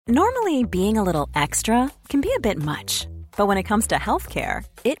Normally, being a little extra can be a bit much, but when it comes to healthcare,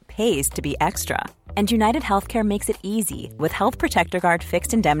 it pays to be extra. And United Healthcare makes it easy with Health Protector Guard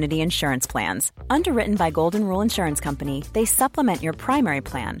fixed indemnity insurance plans. Underwritten by Golden Rule Insurance Company, they supplement your primary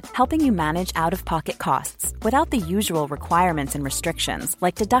plan, helping you manage out-of-pocket costs without the usual requirements and restrictions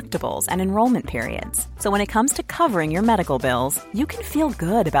like deductibles and enrollment periods. So when it comes to covering your medical bills, you can feel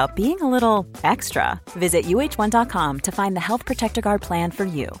good about being a little extra. Visit uh1.com to find the Health Protector Guard plan for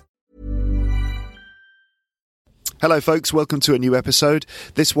you. Hello folks, welcome to a new episode.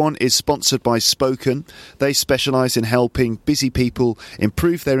 This one is sponsored by Spoken. They specialise in helping busy people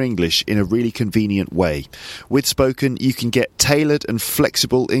improve their English in a really convenient way. With Spoken, you can get tailored and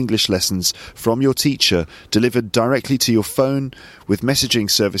flexible English lessons from your teacher delivered directly to your phone with messaging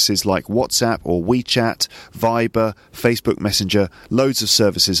services like WhatsApp or WeChat, Viber, Facebook Messenger, loads of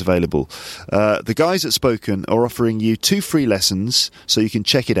services available. The guys at Spoken are offering you 2 free lessons so you can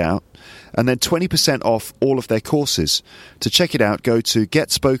check it out, and then 20% off all of their courses. To check it out, go to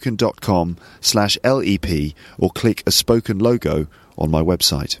getspoken.com/LEP or click a Spoken logo on my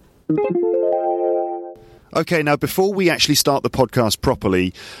website. Okay, now before we actually start the podcast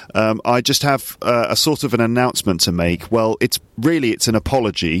properly, I just have a sort of an announcement to make. Well, it's an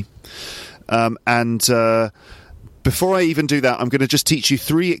apology. Before I even do that, I'm going to just teach you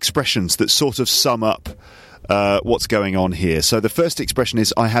 3 expressions that sort of sum up what's going on here. So the first expression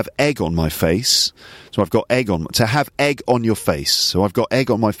is I have egg on my face. So I've got egg on. To have egg on your face. So I've got egg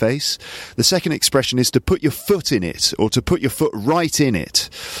on my face. The second expression is to put your foot in it, or to put your foot right in it.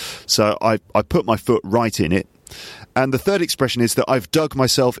 So I put my foot right in it. And the third expression is that I've dug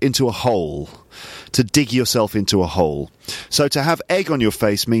myself into a hole. To dig yourself into a hole. So to have egg on your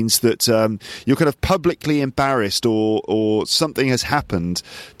face means that you're kind of publicly embarrassed, or something has happened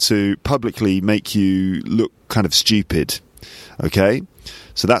to publicly make you look kind of stupid. Okay?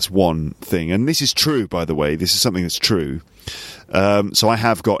 So that's one thing. And this is true, by the way. This is something that's true. So I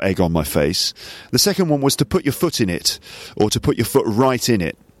have got egg on my face. The second one was to put your foot in it, or to put your foot right in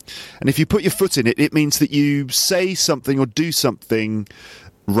it. And if you put your foot in it, it means that you say something or do something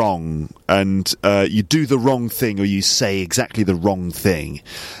wrong, and you do the wrong thing, or you say exactly the wrong thing,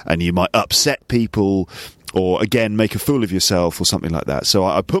 and you might upset people, or again make a fool of yourself, or something like that. So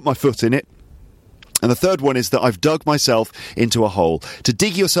I put my foot in it. And the third one is that I've dug myself into a hole. To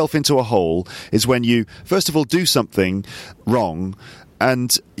dig yourself into a hole is when you, first of all, do something wrong,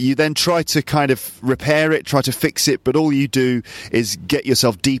 and you then try to kind of repair it, try to fix it, but all you do is get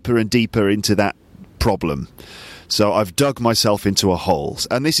yourself deeper and deeper into that problem. So I've dug myself into a hole.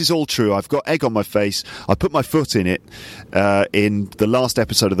 And this is all true. I've got egg on my face. I put my foot in it in the last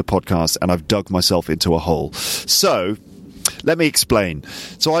episode of the podcast, and I've dug myself into a hole. So let me explain.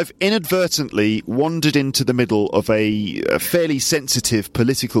 So I've inadvertently wandered into the middle of a fairly sensitive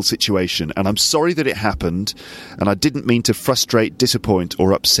political situation, and I'm sorry that it happened, and I didn't mean to frustrate, disappoint,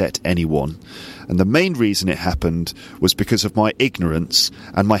 or upset anyone. And the main reason it happened was because of my ignorance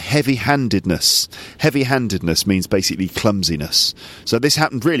and my heavy-handedness. Heavy-handedness means basically clumsiness. So this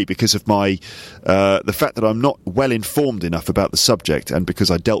happened really because of my the fact that I'm not well informed enough about the subject, and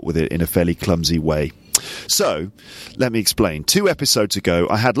because I dealt with it in a fairly clumsy way. So, let me explain. 2 episodes ago,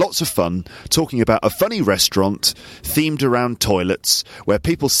 I had lots of fun talking about a funny restaurant themed around toilets, where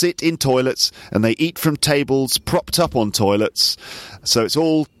people sit in toilets and they eat from tables propped up on toilets. So it's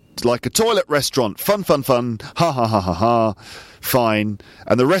all like a toilet restaurant. Fun, fun, fun. Ha, ha, ha, ha, ha. Fine.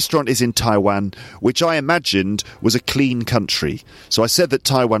 And the restaurant is in Taiwan, which I imagined was a clean country. So I said that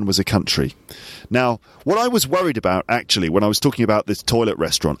Taiwan was a country. Now, what I was worried about, actually, when I was talking about this toilet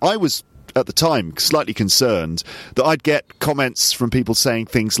restaurant, I was, at the time, slightly concerned that I'd get comments from people saying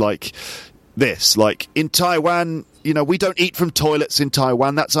things like this, like, in Taiwan, you know, we don't eat from toilets in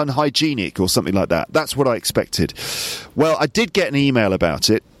Taiwan, that's unhygienic, or something like that. That's what I expected. Well, I did get an email about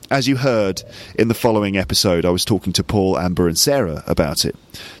it. As you heard in the following episode, I was talking to Paul, Amber and Sarah about it.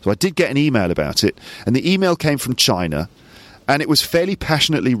 So I did get an email about it, and the email came from China, and it was fairly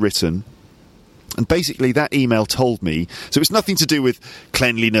passionately written. And basically that email told me, so it's nothing to do with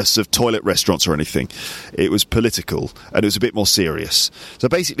cleanliness of toilet restaurants or anything. It was political, and it was a bit more serious. So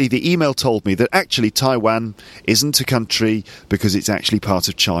basically the email told me that actually Taiwan isn't a country because it's actually part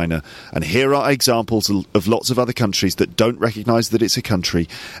of China. And here are examples of lots of other countries that don't recognise that it's a country.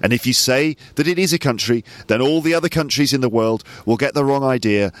 And if you say that it is a country, then all the other countries in the world will get the wrong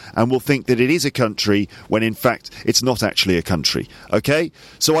idea and will think that it is a country when in fact it's not actually a country. Okay?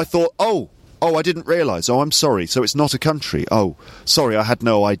 So I thought, Oh, I didn't realise. Oh, I'm sorry. So it's not a country. Oh, sorry, I had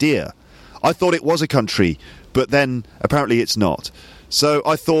no idea. I thought it was a country, but then apparently it's not. So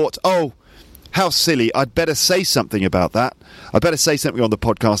I thought, How silly. I'd better say something about that. I'd better say something on the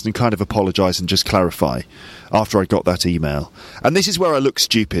podcast and kind of apologise and just clarify after I got that email. And this is where I look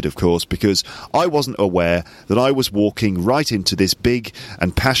stupid, of course, because I wasn't aware that I was walking right into this big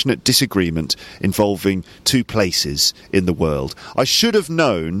and passionate disagreement involving two places in the world. I should have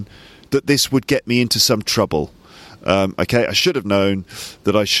known that this would get me into some trouble. I should have known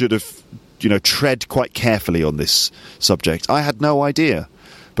that I should have, tread quite carefully on this subject. I had no idea,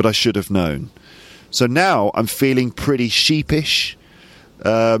 but I should have known. So now I'm feeling pretty sheepish.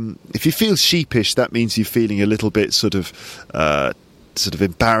 If you feel sheepish, that means you're feeling a little bit sort of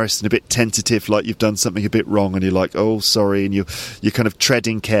embarrassed and a bit tentative, like you've done something a bit wrong, and you're like, oh, sorry, and you're kind of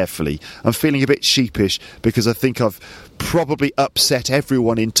treading carefully. I'm feeling a bit sheepish because I think I've probably upset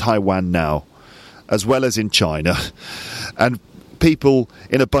everyone in Taiwan now, as well as in China, and people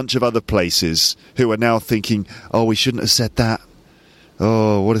in a bunch of other places who are now thinking, oh, we shouldn't have said that.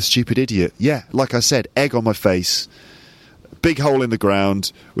 Oh, what a stupid idiot. Yeah, like I said, egg on my face, big hole in the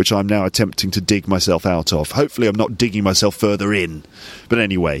ground, which I'm now attempting to dig myself out of. Hopefully I'm not digging myself further in. But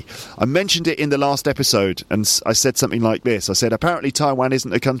anyway, I mentioned it in the last episode, and I said something like this. I said, apparently Taiwan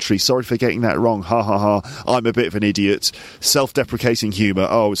isn't a country. Sorry for getting that wrong. Ha ha ha. I'm a bit of an idiot. Self-deprecating humour.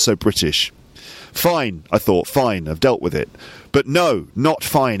 Oh, it's so British. Fine, I thought. Fine, I've dealt with it. But no, not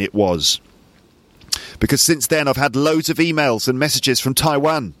fine it was. Because since then I've had loads of emails and messages from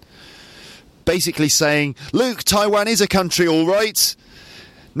Taiwan basically saying, Luke, Taiwan is a country, all right.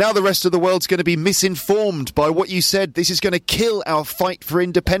 Now the rest of the world's going to be misinformed by what you said. This is going to kill our fight for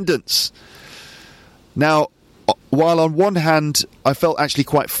independence. Now, while on one hand I felt actually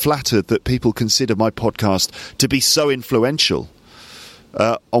quite flattered that people consider my podcast to be so influential,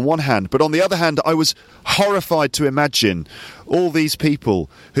 on one hand, but on the other hand I was horrified to imagine all these people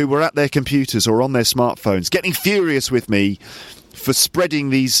who were at their computers or on their smartphones getting furious with me for spreading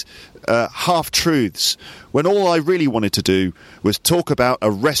these half-truths when all I really wanted to do was talk about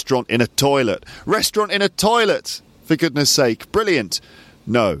a restaurant in a toilet. Restaurant in a toilet, for goodness sake. Brilliant.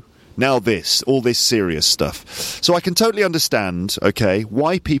 No. Now all this serious stuff. So I can totally understand,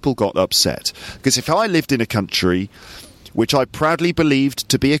 why people got upset. Because if I lived in a country which I proudly believed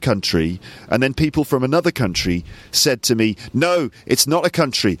to be a country, and then people from another country said to me, no, it's not a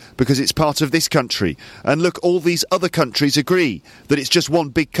country because it's part of this country, and look, all these other countries agree that it's just one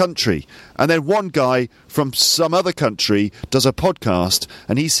big country, and then one guy from some other country does a podcast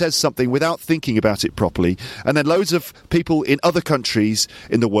and he says something without thinking about it properly, and then loads of people in other countries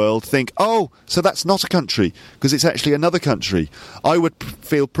in the world think, oh, so that's not a country because it's actually another country. I would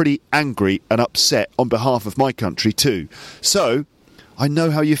feel pretty angry and upset on behalf of my country too. So, I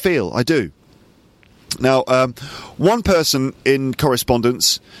know how you feel. I do. Now, one person in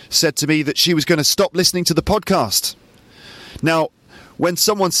correspondence said to me that she was going to stop listening to the podcast. Now, when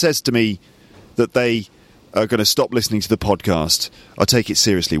someone says to me that they are going to stop listening to the podcast, I take it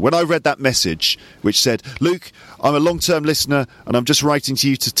seriously. When I read that message, which said, Luke, I'm a long-term listener, and I'm just writing to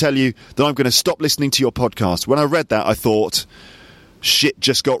you to tell you that I'm going to stop listening to your podcast. When I read that, I thought, shit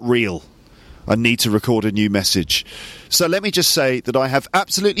just got real. I need to record a new message. So let me just say that I have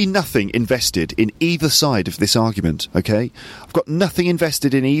absolutely nothing invested in either side of this argument, okay? I've got nothing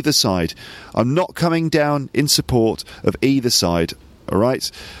invested in either side. I'm not coming down in support of either side, all right?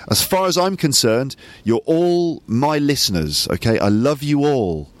 As far as I'm concerned, you're all my listeners, okay? I love you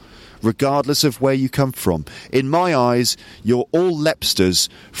all, regardless of where you come from. In my eyes, you're all Lepsters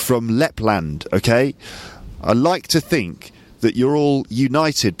from Lapland, okay? I like to think that you're all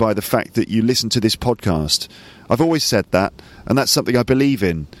united by the fact that you listen to this podcast. I've always said that, and that's something I believe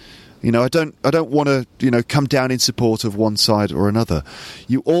in. I don't want to, come down in support of one side or another.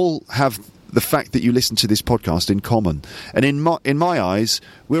 You all have the fact that you listen to this podcast in common. And in my eyes,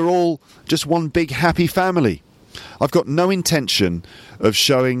 we're all just one big happy family. I've got no intention of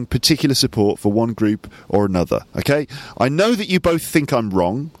showing particular support for one group or another, okay? I know that you both think I'm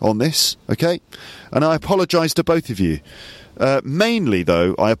wrong on this, okay? And I apologise to both of you. Mainly,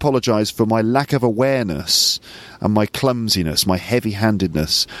 though, I apologise for my lack of awareness and my clumsiness, my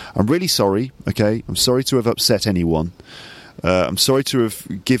heavy-handedness. I'm really sorry, okay? I'm sorry to have upset anyone. I'm sorry to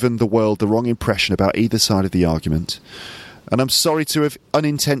have given the world the wrong impression about either side of the argument. And I'm sorry to have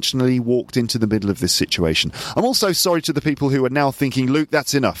unintentionally walked into the middle of this situation. I'm also sorry to the people who are now thinking, Luke,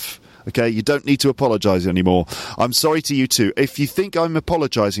 that's enough. Okay, you don't need to apologise anymore. I'm sorry to you too. If you think I'm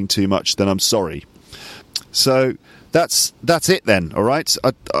apologising too much, then I'm sorry. So that's it then, all right?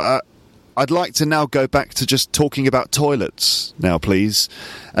 I'd like to now go back to just talking about toilets now, please,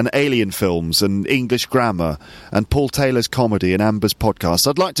 and alien films and English grammar and Paul Taylor's comedy and Amber's podcast.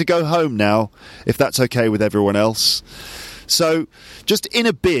 I'd like to go home now, if that's okay with everyone else. So, just in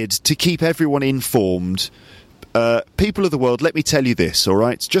a bid to keep everyone informed, people of the world, let me tell you this, all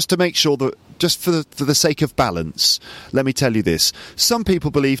right? Just to make sure that, just for the sake of balance, let me tell you this. Some people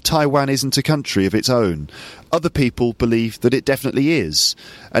believe Taiwan isn't a country of its own. Other people believe that it definitely is.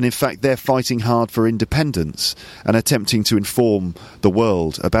 And in fact, they're fighting hard for independence and attempting to inform the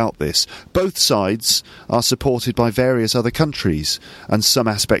world about this. Both sides are supported by various other countries and some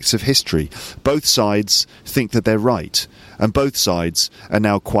aspects of history. Both sides think that they're right. And both sides are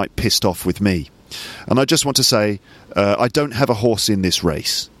now quite pissed off with me. And I just want to say, I don't have a horse in this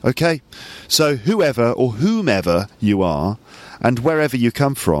race, okay? So whoever or whomever you are, and wherever you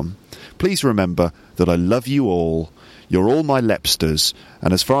come from, please remember that I love you all. You're all my Lepsters,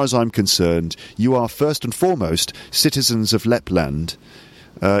 and as far as I'm concerned, you are first and foremost citizens of Lepland.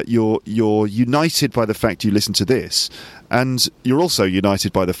 You're united by the fact you listen to this, and you're also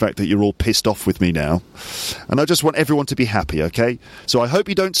united by the fact that you're all pissed off with me now. And I just want everyone to be happy, okay? So I hope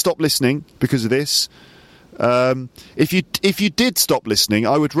you don't stop listening because of this. If you did stop listening,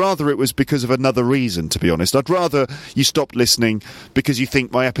 I would rather it was because of another reason, to be honest. I'd rather you stopped listening because you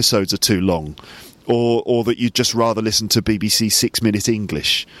think my episodes are too long, or that you'd just rather listen to BBC 6 Minute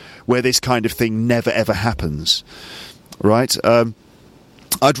English, where this kind of thing never ever happens, right?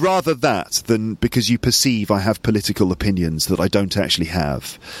 I'd rather that than because you perceive I have political opinions that I don't actually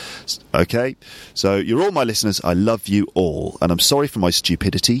have. Okay? So you're all my listeners. I love you all. And I'm sorry for my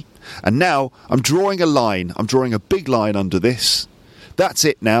stupidity. And now I'm drawing a line. I'm drawing a big line under this. That's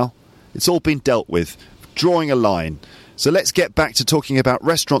it now. It's all been dealt with. Drawing a line. So let's get back to talking about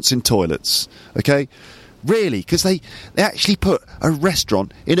restaurants in toilets. Okay? Really? Because they actually put a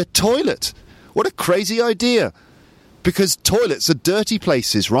restaurant in a toilet. What a crazy idea. Because toilets are dirty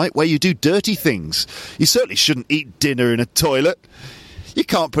places, right, where you do dirty things. You certainly shouldn't eat dinner in a toilet. You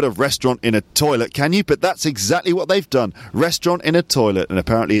can't put a restaurant in a toilet, can you? But that's exactly what they've done. Restaurant in a toilet, and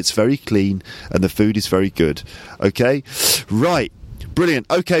apparently it's very clean and the food is very good. Okay? Right. Brilliant.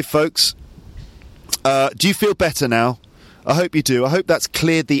 Okay, folks. Do you feel better now? I hope you do. I hope that's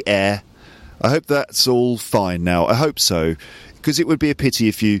cleared the air. I hope that's all fine now. I hope so. Because it would be a pity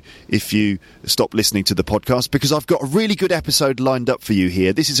if you stop listening to the podcast, because I've got a really good episode lined up for you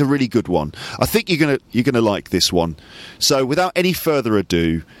here. This is a really good one. I think you're gonna like this one. So without any further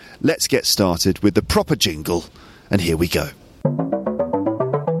ado, let's get started with the proper jingle, and here we go.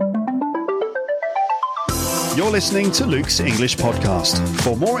 You're listening to Luke's English Podcast.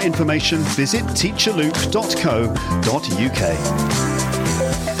 For more information, visit teacherluke.co.uk.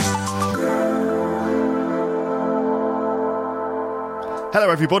 Hello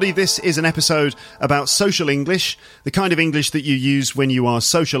everybody, this is an episode about social English, the kind of English that you use when you are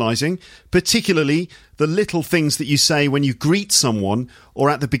socialising, particularly the little things that you say when you greet someone or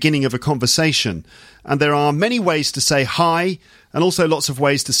at the beginning of a conversation. And there are many ways to say hi, and also lots of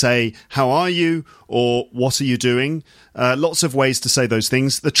ways to say how are you or what are you doing. Lots of ways to say those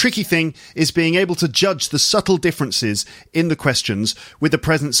things. The tricky thing is being able to judge the subtle differences in the questions with the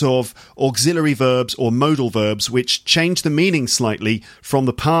presence of auxiliary verbs or modal verbs which change the meaning slightly from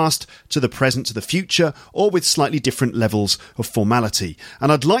the past to the present to the future, or with slightly different levels of formality.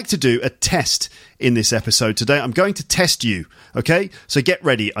 And I'd like to do a test in this episode today. I'm going to test you, okay? So get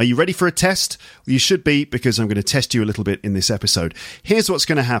ready. Are you ready for a test? Well, you should be, because I'm going to test you a little bit in this episode. Here's what's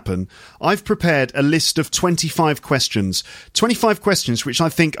going to happen. I've prepared a list of 25 questions. 25 questions which I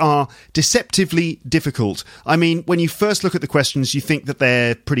think are deceptively difficult. I mean, when you first look at the questions, you think that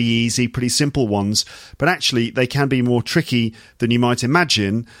they're pretty easy, pretty simple ones, but actually they can be more tricky than you might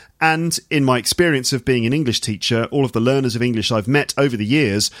imagine. And in my experience of being an English teacher, all of the learners of English I've met over the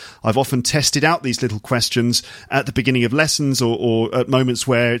years, I've often tested out these little questions at the beginning of lessons or at moments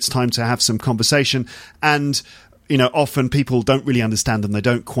where it's time to have some conversation. And you know, often people don't really understand them. They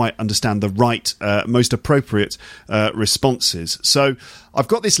don't quite understand the right, most appropriate responses. So I've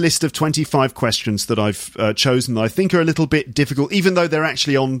got this list of 25 questions that I've chosen that I think are a little bit difficult, even though they're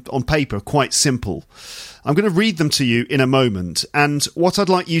actually on paper quite simple. I'm going to read them to you in a moment. And what I'd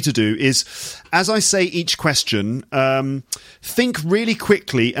like you to do is, as I say each question, think really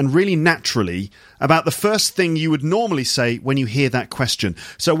quickly and really naturally about the first thing you would normally say when you hear that question.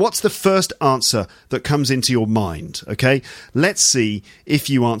 So what's the first answer that comes into your mind? Okay, let's see if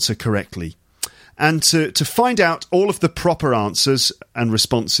you answer correctly. And to find out all of the proper answers and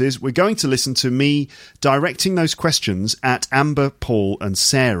responses, we're going to listen to me directing those questions at Amber, Paul and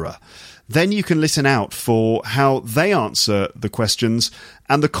Sarah. Then you can listen out for how they answer the questions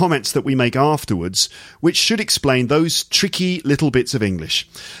and the comments that we make afterwards, which should explain those tricky little bits of English.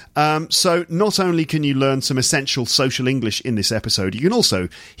 So not only can you learn some essential social English in this episode, you can also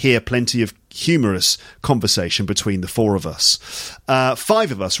hear plenty of humorous conversation between the four of us.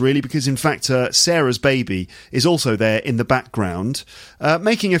 Five of us, really, because in fact Sarah's baby is also there in the background,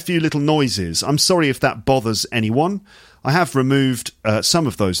 making a few little noises. I'm sorry if that bothers anyone. I have removed some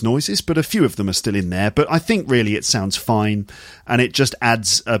of those noises, but a few of them are still in there. But I think really it sounds fine, and it just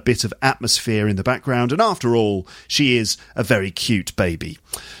adds a bit of atmosphere in the background. And after all, she is a very cute baby.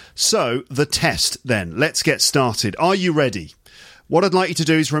 So, the test then. Let's get started. Are you ready? What I'd like you to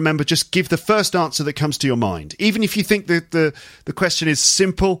do is remember, just give the first answer that comes to your mind. Even if you think that the question is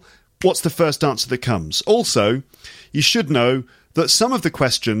simple, what's the first answer that comes? Also, you should know that some of the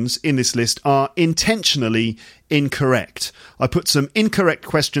questions in this list are intentionally incorrect. I put some incorrect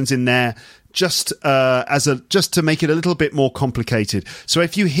questions in there just to make it a little bit more complicated. So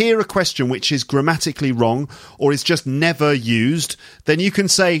if you hear a question which is grammatically wrong or is just never used, then you can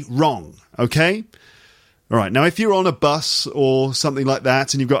say wrong, okay? All right, now if you're on a bus or something like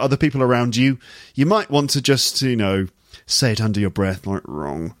that and you've got other people around you, you might want to just, say it under your breath, like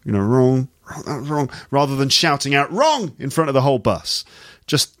wrong, wrong, that's wrong, rather than shouting out wrong in front of the whole bus.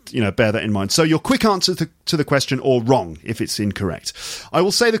 Just, bear that in mind. So your quick answer to the question, or wrong if it's incorrect. I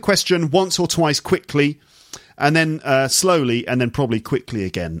will say the question once or twice quickly, and then slowly, and then probably quickly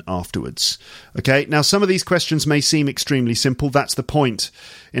again afterwards. Okay, now some of these questions may seem extremely simple. That's the point,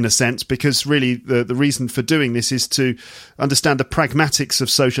 in a sense, because really the reason for doing this is to understand the pragmatics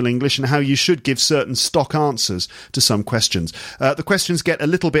of social English and how you should give certain stock answers to some questions. The questions get a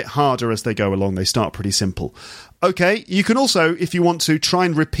little bit harder as they go along. They start pretty simple. Okay, you can also, if you want to, try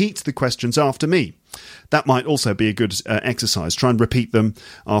and repeat the questions after me. That might also be a good exercise. Try and repeat them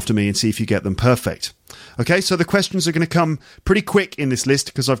after me and see if you get them perfect. Okay, so the questions are going to come pretty quick in this list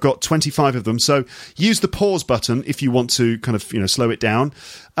because I've got 25 of them. So use the pause button if you want to kind of, slow it down.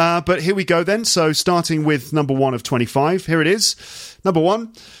 But here we go then. So starting with number 1 of 25. Here it is. Number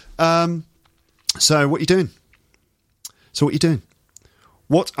 1. So what are you doing?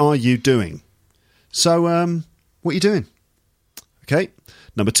 What are you doing? So, what are you doing? Okay.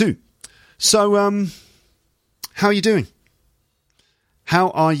 Number 2. So, how are you doing?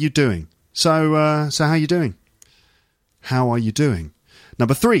 How are you doing? So how are you doing? How are you doing?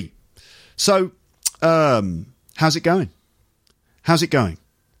 Number 3. So, how's it going? How's it going?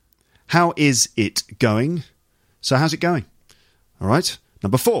 How is it going? So, how's it going? All right.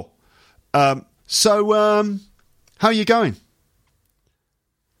 Number 4. So, how are you going?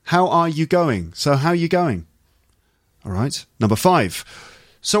 How are you going? So, how are you going? All right. Number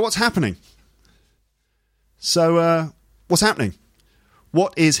 5. So, what's happening? So, what's happening?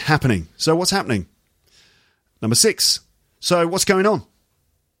 What is happening? So, what's happening? Number 6. So, what's going on?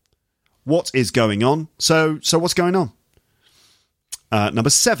 What is going on? So what's going on? Number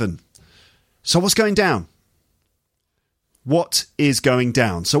 7. So, what's going down? What is going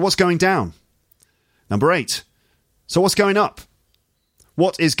down? So, what's going down? Number 8. So, what's going up?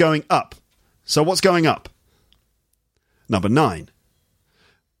 What is going up? So, what's going up? Number 9.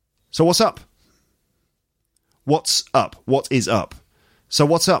 So, what's up? What's up? What is up? So,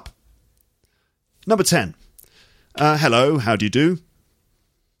 what's up? Number 10. Hello, how do you do?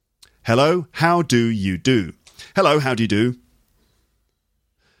 Hello, how do you do? Hello, how do you do?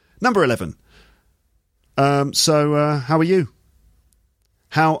 Number 11. How are you?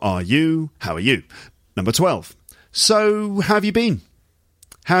 How are you? How are you? Number 12. So, how have you been?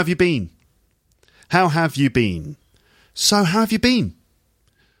 How have you been? How have you been? So, how have you been?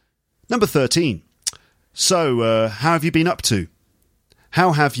 Number 13. So, how have you been up to?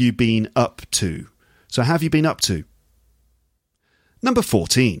 How have you been up to? So, how have you been up to? Number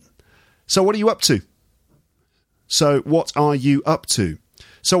 14. So, what are you up to? So, what are you up to?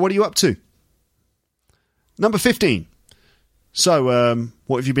 So, what are you up to? Number 15. So,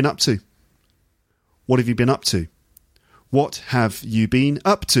 what have you been up to? What have you been up to? What have you been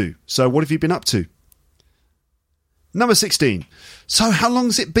up to? So, what have you been up to? Number 16. So, how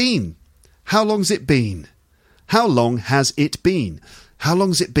long's it been? How long's it been? How long has it been? How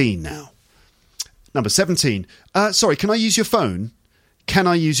long's it been now? Number 17. Sorry, can I use your phone? Can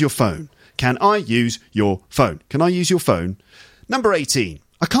I use your phone? Can I use your phone? Can I use your phone? Number 18.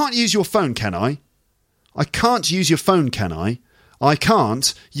 I can't use your phone, can I? I can't use your phone, can I? I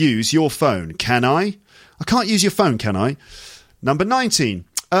can't use your phone, can I? I can't use your phone, can I? Number 19.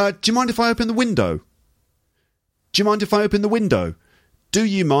 Do you mind if I open the window? Do you mind if I open the window? Do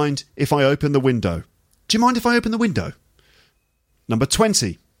you mind if I open the window? Do you mind if I open the window? Number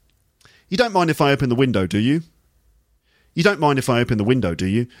 20. You don't mind if I open the window, do you? You don't mind if I open the window, do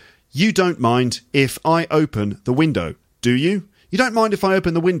you? You don't mind if I open the window, do you? You don't mind if I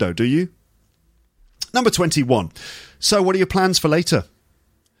open the window, do you? Number 21. So what are your plans for later?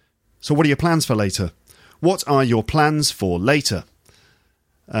 So what are your plans for later? What are your plans for later?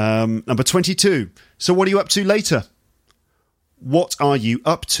 Number 22. So what are you up to later? What are you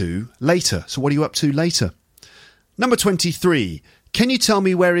up to later? So what are you up to later? Number 23. Can you tell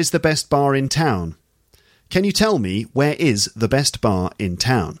me where is the best bar in town? Can you tell me where is the best bar in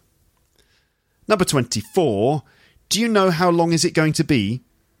town? Number 24. Do you know how long is it going to be?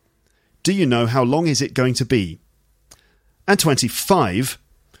 Do you know how long is it going to be? And 25.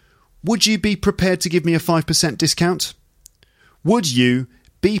 Would you be prepared to give me a 5% discount? Would you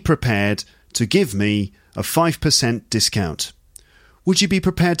be prepared to give me a 5% discount? Would you be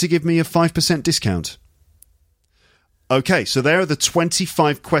prepared to give me a 5% discount? Okay, so there are the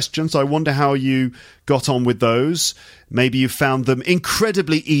 25 questions. I wonder how you got on with those. Maybe you found them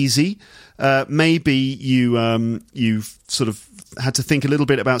incredibly easy. Maybe you've sort of had to think a little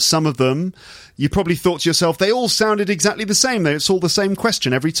bit about some of them. You probably thought to yourself, they all sounded exactly the same. It's all the same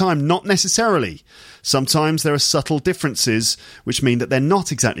question every time. Not necessarily. Sometimes there are subtle differences which mean that they're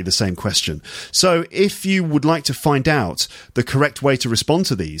not exactly the same question. So if you would like to find out the correct way to respond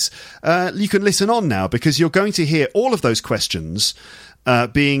to these, you can listen on now, because you're going to hear all of those questions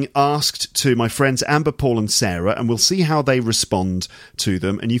being asked to my friends Amber, Paul and Sarah, and we'll see how they respond to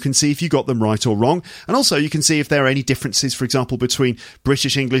them, and you can see if you got them right or wrong, and also you can see if there are any differences, for example, between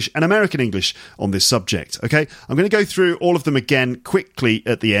British English and American English on this subject. Okay, I'm going to go through all of them again quickly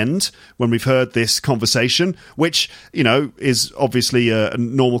at the end when we've heard this conversation, which, you know, is obviously a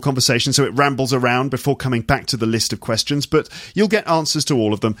normal conversation, so it rambles around before coming back to the list of questions, but you'll get answers to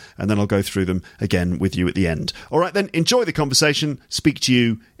all of them, and then I'll go through them again with you at the end. All right then, enjoy the conversation. Speak to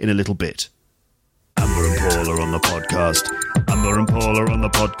you in a little bit. Amber and Paul are on the podcast. Amber and Paul are on the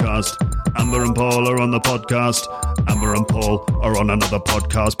podcast. Amber and Paul are on the podcast. Amber and Paul are on another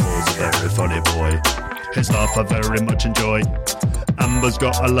podcast. Paul's a very funny boy. His laugh I very much enjoy. Amber's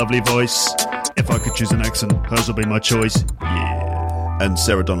got a lovely voice. If I could choose an accent, hers will be my choice. Yeah. And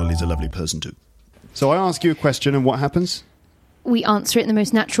Sarah Donnelly's a lovely person too. So I ask you a question, and what happens? We answer it in the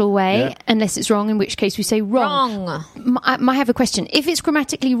most natural way, unless it's wrong, in which case we say wrong. I have a question. If it's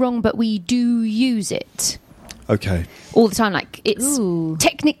grammatically wrong, but we do use it all the time, like it's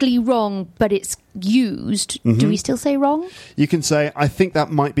technically wrong, but it's used, do we still say wrong? You can say, I think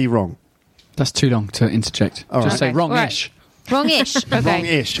that might be wrong. That's too long to interject. All Just say wrong-ish. Right. Wrong-ish. Okay.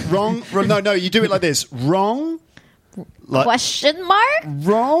 Wrong-ish. Wrong. No, you do it like this. Wrong. Like, question mark?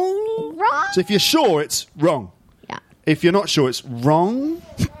 Wrong. Wrong. So if you're sure, it's wrong. If you're not sure, it's wrong.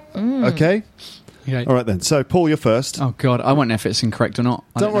 Okay? All right, then. So, Paul, you're first. Oh, God. I won't know if it's incorrect or not.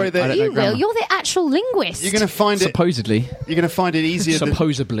 Don't worry. You will. You're the actual linguist. You're going to find Supposedly. You're going to find it easier.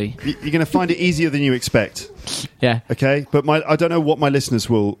 Supposedly. You're going to find it easier than you expect. Yeah. Okay? But I don't know what my listeners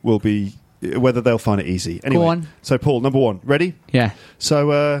will be, whether they'll find it easy. Anyway, go on. So, Paul, number one. Ready? Yeah. So,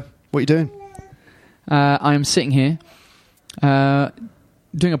 what are you doing? I am sitting here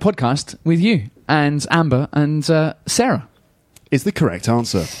doing a podcast with you and Amber and Sarah. Is the correct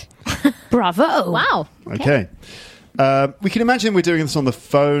answer. Bravo. Wow. Okay. We can imagine we're doing this on the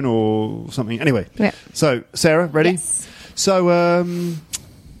phone or something. Anyway. Yeah. So, Sarah, ready? Yes. So,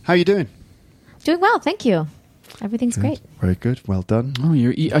 how are you doing? Doing well, thank you. Everything's great. Very good. Well done.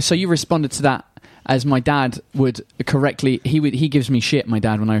 Oh, so you responded to that as my dad would correctly. He gives me shit, my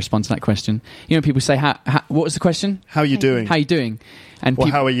dad, when I respond to that question. You know, people say, what was the question? How are you doing? How are you doing? And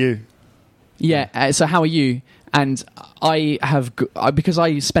how are you? Yeah, so how are you? And I have, because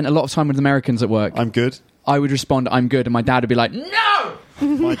I spent a lot of time with Americans at work. I'm good. I would respond, I'm good, and my dad would be like, no!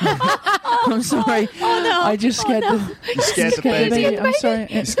 I'm sorry. Oh, no. I just scared You scared the baby. I'm sorry.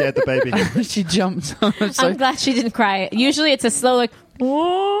 You scared the baby. She jumped. I'm glad she didn't cry. Usually it's a slow, like,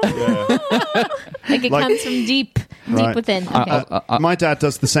 like it comes from deep within. Okay. My dad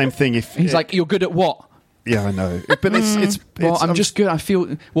does the same thing. He's like, you're good at what? Yeah, I know. But it's well, I'm just good. I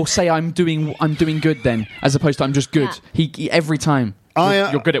feel. Well, say I'm doing good then, as opposed to I'm just good. Yeah. He every time.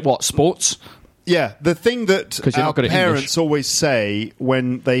 You're good at what? Sports. Yeah, the thing that our parents English always say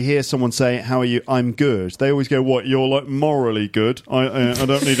when they hear someone say, "How are you?" I'm good. They always go, "What? You're like morally good? I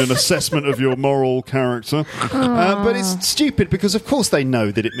don't need an assessment of your moral character." But it's stupid because, of course, they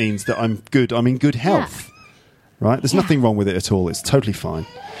know that it means that I'm good. I'm in good health. Yeah. Right? There's nothing wrong with it at all. It's totally fine.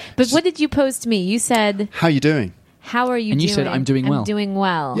 But what did you pose to me? You said, "How are you doing?" How are you doing? And you said, I'm doing well. I'm doing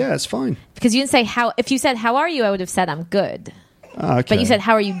well. Yeah, it's fine. Because you didn't say how. If you said, how are you? I would have said, I'm good. Okay. But you said,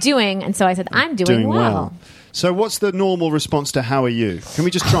 how are you doing? And so I said, I'm doing well. So what's the normal response to how are you? Can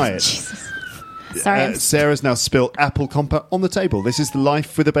we just try it? Jesus. Sorry. Sarah's now spilled apple compote on the table. This is the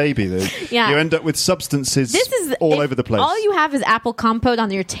life with a baby. Yeah. You end up with substances all over the place. All you have is apple compote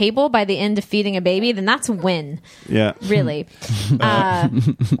on your table by the end of feeding a baby, then that's a win. Yeah. Really.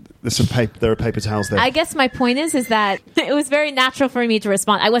 There's some paper. There are paper towels there. I guess my point is that it was very natural for me to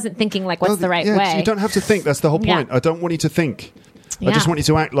respond. I wasn't thinking like, what's the right way? You don't have to think. That's the whole point. Yeah. I don't want you to think. I Yeah. just want you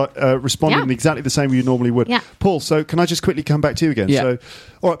to act like responding exactly the same way you normally would. Yeah. Paul, so can I just quickly come back to you again? Yeah. So,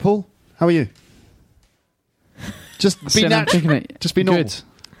 all right, Paul, how are you? Just be Saying I'm taking natural. it. Just be normal. Good.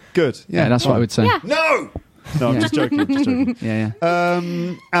 Good. Yeah, that's what I would say. Yeah. No! No, I'm just joking. Just joking. Yeah.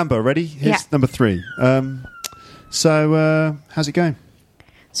 Amber, ready? Here's number 3. So, how's it going?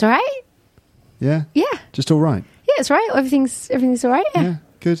 It's all right. Yeah? Yeah. Just all right? Yeah, it's all right. Everything's all right. Yeah,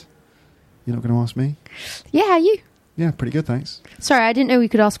 good. You're not going to ask me? Yeah, how are you? Yeah, pretty good, thanks. Sorry, I didn't know we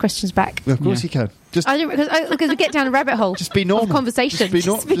could ask questions back. Of course Yeah. you can. Just I didn't because we get down a rabbit hole. be normal. Of conversation.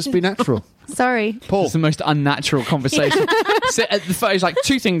 Just be natural. Sorry. Paul. It's the most unnatural conversation. Sit at the phone's like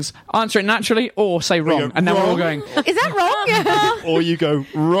 2 things: answer it naturally or say wrong. go, And then we're all wrong. going, Is that wrong? Or you go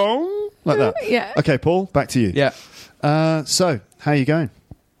wrong like that. Yeah. Okay, Paul, back to you. yeah. So, how are you going?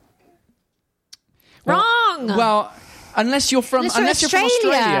 Wrong. Well, unless you're from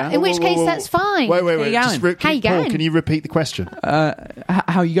Australia. In which case, that's fine. Wait. How you Just going? How you Paul, going? can you repeat the question?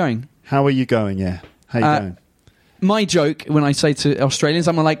 How are you going? How are you going? Yeah. How are you going? My joke when I say to Australians,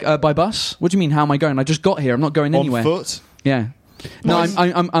 I'm like, by bus? What do you mean, how am I going? I just got here. I'm not going anywhere. On foot? Yeah. No, Nice.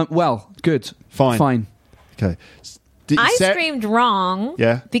 I'm well, good. Fine. Okay. I screamed wrong.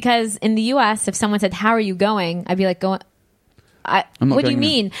 Yeah. Because in the US, if someone said, how are you going? I'd be like, going. I'm not What do you going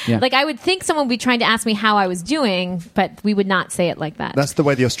mean? there. Yeah. Like, I would think someone would be trying to ask me how I was doing, but we would not say it like that. That's the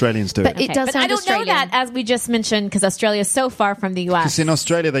way the Australians do But it. it does but sound I don't Australian. know that, as we just mentioned, because Australia is so far from the US. Because in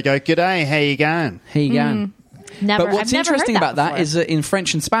Australia they go, "G'day, how you going?" Here you go. Never. But what's I've never interesting heard about that before. is that in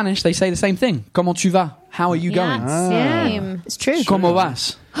French and Spanish, they say the same thing. Comment tu vas? How are you going? Yeah, same. Yeah, it's true. Como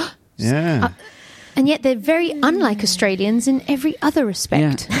vas? Yeah. And yet they're very unlike Australians in every other Yeah,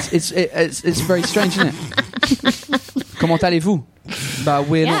 respect. it's very strange, isn't it? Comment allez-vous? But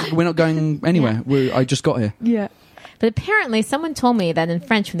we're not going anywhere. I just got here. Yeah. But apparently, someone told me that in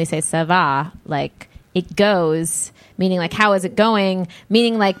French, when they say ça va, like it goes, meaning like how is it going,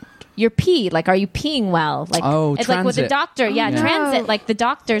 meaning like you're peed, like are you peeing well? Like it's like with the transit. doctor, transit. Like the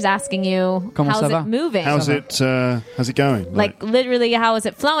doctor's asking you Comment how's ça va? it moving, How's it going? like literally how is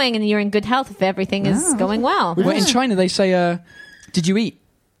it flowing, and you're in good health if everything is going well. Well, in China, they say, did you eat?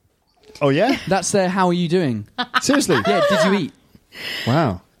 Oh yeah? That's their how are you doing? Seriously? Yeah, did you eat?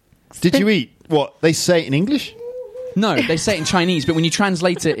 Wow. Did you eat? What? They say it in English? No, they say it in Chinese, but when you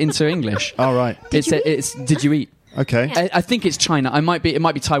translate it into English, All right. it's did you eat? Okay. I think it's China. It might be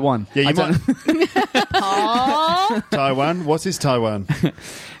Taiwan. Yeah, I you don't- might. Taiwan. What is Taiwan?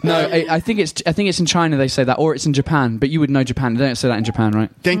 No, I think it's in China they say that, or it's in Japan. But you would know Japan. They don't say that in Japan,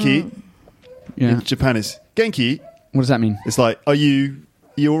 right? Genki. Yeah. In Japan is Genki. What does that mean? It's like, are you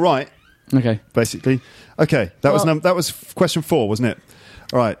all right? Okay. Basically. Okay. That was question 4, wasn't it?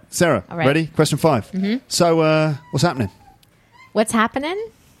 All right, Sarah. All right. Ready? Question 5. Mm-hmm. So, what's happening? What's happening?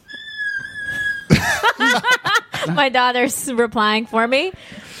 My daughter's replying for me.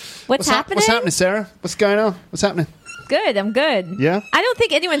 What's happening? What's happening, Sarah? What's going on? What's happening? Good. I'm good. Yeah? I don't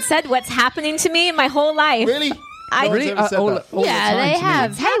think anyone said what's happening to me in my whole life. Really? I- No one's Really? ever said that. All the Yeah, time they to me.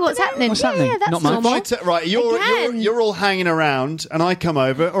 have. Hey, what's happening? What's happening? Yeah, that's Not much. normal. Right, Again. you're all hanging around, and I come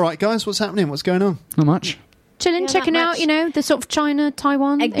over. All right, guys, what's happening? What's going on? Not much. Chilling, Yeah, checking not out, much. you know, the sort of China,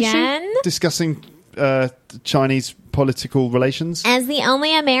 Taiwan issue. Again, Discussing Chinese political relations. as the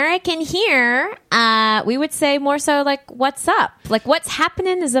only American here, we would say more so like, what's up? Like, what's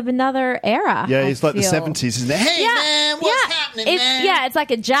happening is of another era. Yeah, I it's like the feel. 70s, isn't it? Hey, man, what's happening, it's, man? Yeah, it's like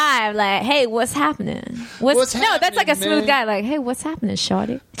a jive. Like, hey, what's happening? What's No, that's like a happening, smooth man? guy. Like, hey, what's happening,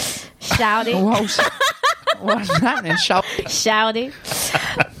 shawty? Shouty. What's happening? Shout. Shouty.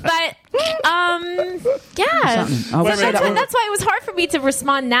 But, yeah. Oh, Wait, wait, wait. That's why it was hard for me to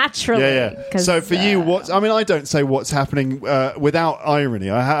respond naturally. Yeah. 'Cause, So for you, I mean, I don't say what's happening without irony.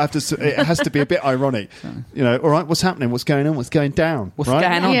 I have to. It has to be a bit ironic. You know, all right, what's happening? What's going on? What's going down? What's right?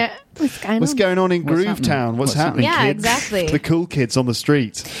 going on? Yeah. What's going What's on? going on in What's Groovetown? happening? What's What's happening, Yeah, kids? exactly. The cool kids on the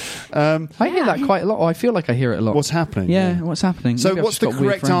street. I hear that quite a lot. I feel like I hear it a lot. What's happening? Yeah, what's happening? So Maybe I've what's just the got weird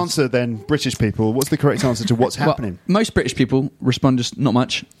correct friends. answer then, British people? What's the correct answer to what's Well, happening? most British people respond just not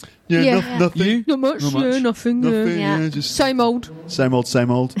much. Yeah. Nothing. You? Not much, Not much. yeah, nothing. Nothing. Yeah. Yeah, just Same old. same old,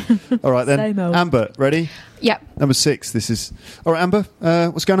 same old. All right then, Same old. Amber, ready? Yep. Number 6. This is all right. Amber,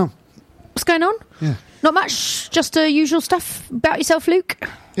 what's going on? What's going on? Yeah, Not much. Just the usual stuff about yourself, Luke.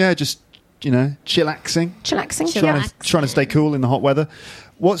 yeah, just chillaxing. Chillaxing. Chill. Trying to stay cool in the hot weather.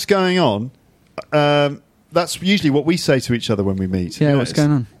 What's going on? That's usually what we say to each other when we meet. Yeah, what's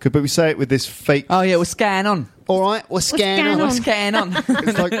going on? But we say it with this fake... Oh, yeah, what's going on? All right, what's going on? What's going on?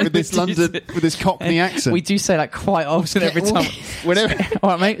 It's like with this London, with this Cockney accent. We do say that quite often every time. Whenever. All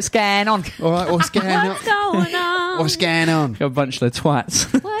right, mate, what's going on? All right, what's going on? What's going on? What's going on? You're a bunch of twats.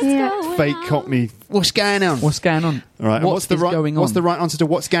 What's going Fake on? What's going on? What's going on? All right, and what's the right answer to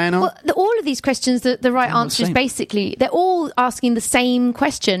what's going on? Well, all of these questions, the right answer is basically they're all asking the same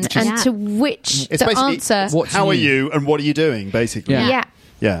question, and to which it's the answer. How are you and what are you doing? Basically, Yeah.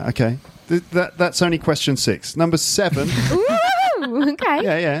 Yeah. Okay. That's only question 6. Number 7. Ooh, okay.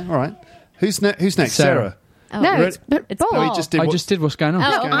 Yeah. All right. Who's next? Sarah. Oh. No, it's Paul. No, he just did. I just did what's going on.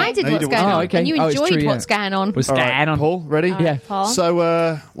 No, I did No, you what's did going what's on. going on. And you Oh, it's enjoyed true, what's going on. What's All right, going on? Paul, ready? Yeah. Paul.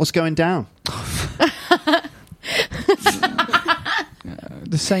 So, what's going down?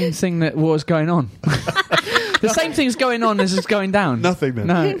 The same thing that was going on. The same thing's going on as is going down. Nothing then.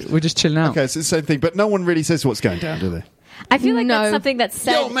 No, we're just chilling out. Okay, it's the same thing, but no one really says what's going down, do they? I feel like No. that's something that's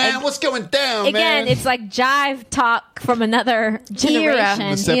said. Yo, man, what's going down, Again, man? it's like jive talk from another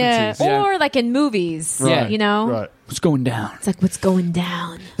generation. The 70s. Yeah. Or like in movies, Yeah. you know? Right. What's going down? It's like, what's going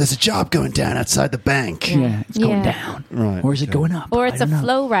down? There's a job going down outside the bank. Yeah, it's going Yeah. down. Right, Or is it okay. going up? Or I it's a don't know.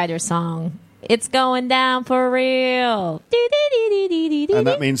 Flow Rider song. It's going down for real. And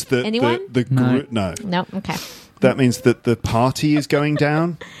that means that Anyone? no. No, okay. That means that the party is going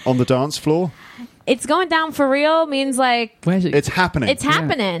down on the dance floor. It's going down for real means like Where's it? It's happening. it's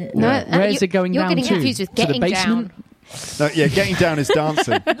happening. No, Where's it going you're down getting to? confused with To the getting basement? down. No, yeah, getting down is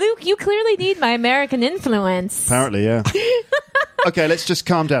dancing. Luke, you clearly need my American influence. Apparently, yeah. Okay, let's just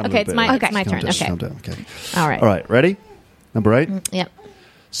calm down. Okay, a it's little my bit. it's my Calm turn. down, Okay. calm down. Okay. All right. All right. Ready? Number 8. Yep.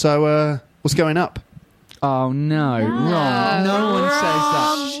 So, what's going up? Oh, no. Wrong. No one says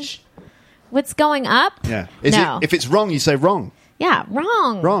that. What's going up? Yeah. No. If it's wrong, you say wrong. Yeah,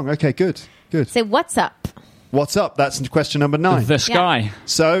 wrong. Wrong. Okay. Good. Say what's up? What's up? That's question number 9. The sky.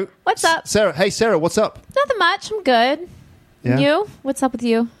 So, What's up? Sarah? Hey, Sarah. What's up? Nothing much. I'm good. Yeah. You? What's up with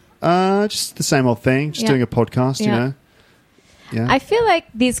you? Just the same old thing. Just Yeah. doing a podcast. Yeah. You know. Yeah. I feel like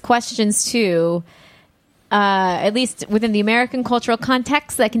these questions too, at least within the American cultural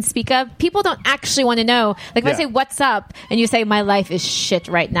context that I can speak of, people don't actually want to know. Like if Yeah. I say what's up and you say my life is shit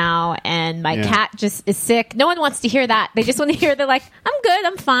right now and my Yeah. cat just is sick, no one wants to hear that. They just want to hear they're like, I'm good,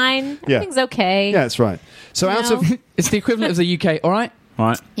 I'm fine, Yeah. everything's okay. Yeah, that's right. So You out know? of It's the equivalent of the UK. All right? All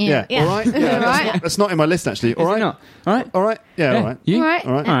right. yeah, Yeah. all right. Yeah, All right. that's not in my list actually. All Is it right. not? All right? All right. Yeah. All right. You? All right.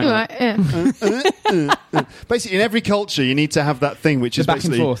 All right. All right. Yeah. Basically, in every culture, you need to have that thing which The is back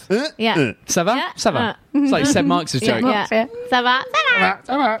and basically forth. Yeah. Ça va? Yeah. Ça va? It's like Seb Marks' joke. Yeah. Yeah. Ça va?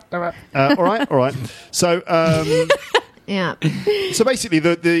 Ça va? all right. All right. So, Yeah. so basically,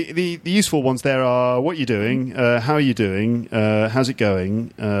 the useful ones there are what you're doing, how are you doing, how's it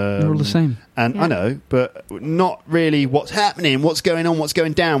going. They're all the same. And Yeah. I know, but not really what's happening, what's going on, what's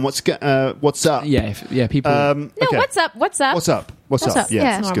going down, what's up. Yeah, people. No, okay. what's up? What's up? What's up? What's What's up? up? Yeah,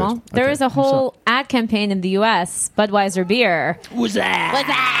 Yeah. that's Normal. good. There Okay. is a whole ad campaign in the U.S. Budweiser beer. What's that? What's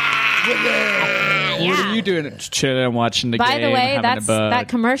that? What are you doing? Just chilling and watching the By game. the way, having a bird. that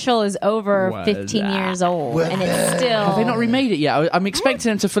commercial is over What's 15 that? years old, and it's still. Have they not remade it yet? I'm expecting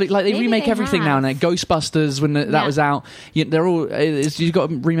them to fully like they Maybe remake they everything now and then. have. Ghostbusters when that Yeah. was out, they're all. You've got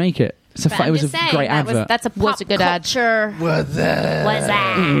to remake it. It's But it I'm was a just saying, great advert. That's a pop Was a good ad. culture. What's that? What's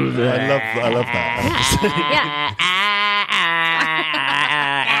that? I love that.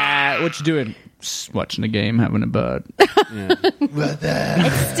 Yeah. What you doing? Just watching the game, having a bird.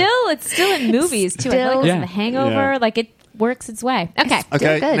 It's still in movies too. I feel like it's Yeah. in The Hangover. Yeah. Like it works its way. Okay.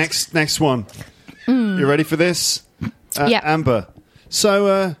 Okay, good. next one. You ready for this? Yeah. Amber.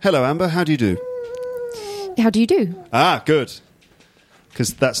 So, hello, Amber. How do you do? How do you do? Ah, good.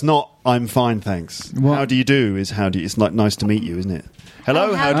 Because that's not "I'm fine, thanks." What? How do you do is how do you, it's like nice to meet you, isn't it? Hello,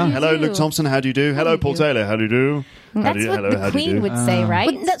 Oh, how do you hello, do? Luke Thompson. How do you do? Hello, you Paul do? Taylor. How do you do? How That's do you, what hello, the how do you Queen do? would say,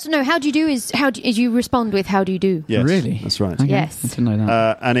 right? Well, that's no. How do you do? Is you respond with how do you do? Yes, Really? That's right. Okay, Yes. I didn't know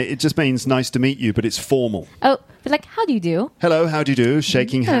that. And it just means nice to meet you, but it's formal. Oh, but like, how do you do? Hello, how do you do?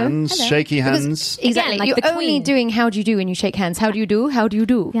 Shaking Hello, hands, hello. shaky Because- hands. Exactly. like You're the only Queen. doing how do you do when you shake hands. How do you do? How do you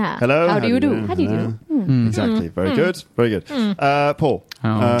do? Yeah. Hello, How do you do? How do you do? Hello. Exactly. Very good. Very good. Paul.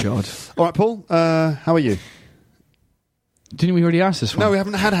 Oh, God. All right, Paul. How are you? Didn't we already ask this one? No, we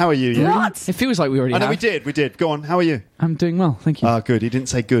haven't had how are you yet. What? It feels like we already I know have. we did. Go on. How are you? I'm doing well, thank you. Ah, good. He didn't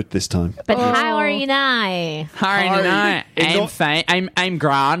say good this time. But how are you now? Hi. I'm fine. I'm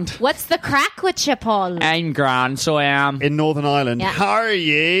grand. What's the crack with you, Paul? I'm grand, so I am. In Northern Ireland. Yeah. How are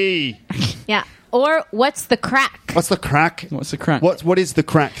ye? Yeah. Or what's the crack? What's the crack? What's the crack? What is the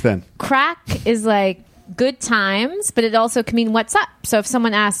crack then? Crack is like good times, but it also can mean what's up. So if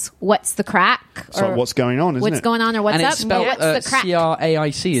someone asks, what's the crack? So what's going on, isn't it? What's going on or what's and up? it's spelled what's the crack?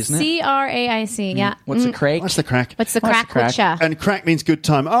 C-R-A-I-C, isn't it? C-R-A-I-C, yeah. What's the crack? What's the crack? What's the crack with ya? And crack means good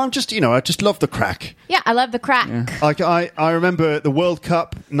time. Oh, I just love the crack. Yeah, I love the crack. Yeah. I remember the World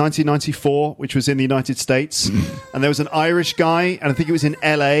Cup 1994, which was in the United States, and there was an Irish guy, and I think it was in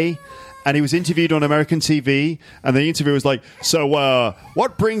LA, and he was interviewed on American TV, and the interviewer was like, so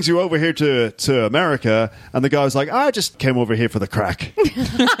what brings you over here to America? And the guy was like, I just came over here for the crack.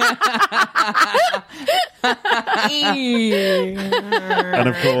 And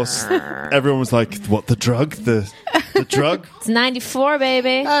of course, everyone was like, what, the drug? The drug? It's 94,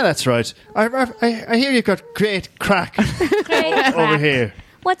 baby. Ah, that's right. I hear you've got great crack over here.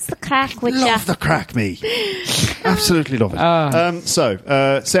 What's the crack with ya? Love the crack, me. Absolutely love it. So,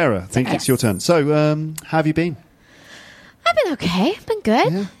 Sarah, I think it's your turn. So, how have you been? I've been okay. I've been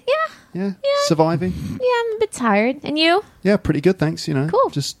good. Yeah. Surviving? Yeah, I'm a bit tired. And you? Yeah, pretty good, thanks, Cool.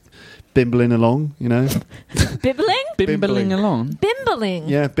 Just bimbling along, Bibbling? Bimbling along. Bimbling.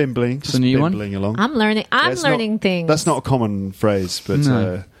 Yeah, bimbling. Just a new one? bimbling along. I'm learning. I'm It's learning not- things. That's not a common phrase, but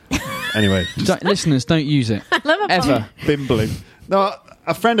No. anyway. Listeners, don't use it. love a Ever. Bimbling. No,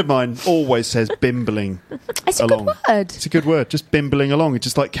 a friend of mine always says bimbling It's a along. good word. It's a good word. Just bimbling along. It's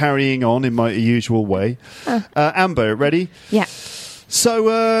just like carrying on in my usual way. Amber, ready? Yeah. So,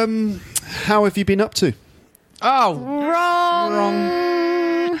 how have you been up to? Oh,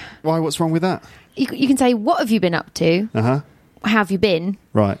 Wrong. Why? What's wrong with that? You can say, what have you been up to? Uh-huh. How have you been?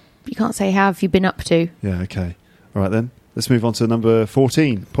 Right. You can't say, how have you been up to? Yeah, okay. All right, then. Let's move on to number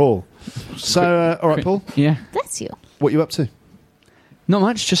 14, Paul. So, all right, Paul, yeah. Bless you. what are you up to? Not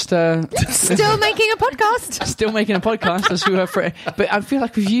much, just Still making a podcast. still making a podcast as we were for. But I feel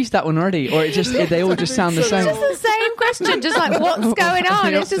like we've used that one already, or they all just sound the same. It's just the same question, just like, what's going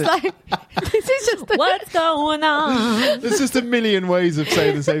on? It's just like, this is just the... What's going on? There's just a million ways of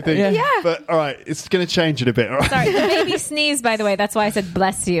saying the same thing. Yeah. But, all right, it's going to change it a bit, all right? Sorry, the baby sneezed, by the way. That's why I said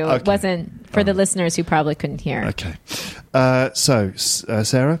bless you. It Okay. wasn't for the listeners who probably couldn't hear. Okay. So,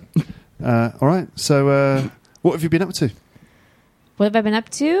 Sarah, all right. So, what have you been up to? What have I been up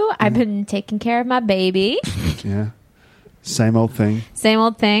to? I've been taking care of my baby. Yeah. Same old thing. Same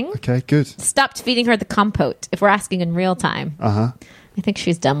old thing. Okay, good. Stopped feeding her the compote, if we're asking in real time. Uh-huh. I think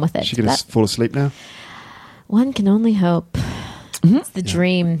she's done with it. Is she going to fall asleep now? One can only hope. It's the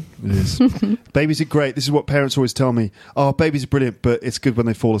dream. It is. Babies are great. This is what parents always tell me. Oh, babies are brilliant, but it's good when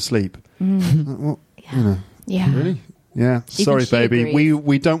they fall asleep. Well, Yeah. really? Yeah. Sorry, she baby. agrees.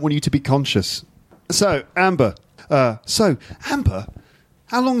 We don't want you to be conscious. So, Amber. Amber,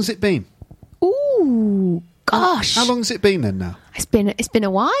 how long has it been? Ooh, gosh. How long has it been then now? It's been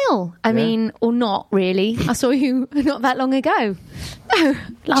a while. I mean, or not really. I saw you not that long ago. No,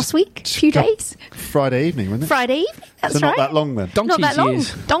 last week, a few days. Friday evening, wasn't it? Friday evening. That's so right. not that long then. Not that long.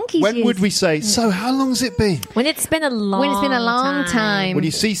 years. Donkey's When years. would we say, so how long has it been? When it's been a long time. When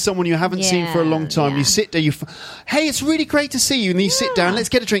you see someone you haven't seen for a long time, you sit there, hey, it's really great to see you. And then you sit down, let's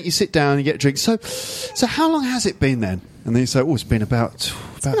get a drink. You sit down and you get a drink. So how long has it been then? And then you say, oh, it's been about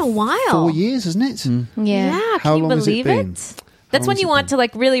been a while. 4 years, isn't it? Yeah. Yeah, How can you long has it believe been? it? That's when you want to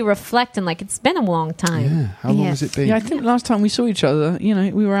like really reflect and like it's been a long time. Yeah. How long Yeah. has it been? Yeah, I think last time we saw each other,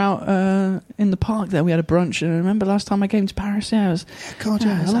 we were out in the park there. We had a brunch, and I remember last time I came to Paris. Yeah, it was. God,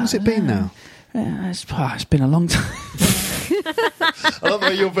 yeah. How long has it been now? It's been a long time. I love how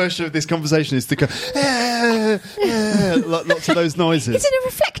your version of this conversation is to go, lots of those noises. He's in a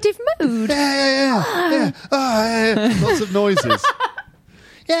reflective mood. Lots of noises.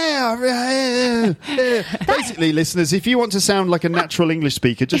 Yeah. Basically, listeners, if you want to sound like a natural English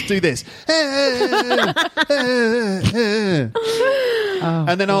speaker, just do this.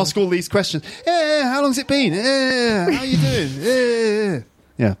 And then ask all these questions. How long's it been? How you doing?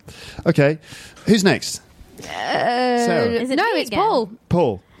 Yeah. Okay. Who's next? Sarah. Is it No, me it's again? Paul.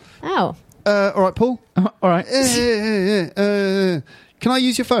 Paul. Oh, All right, Paul. All right, Can I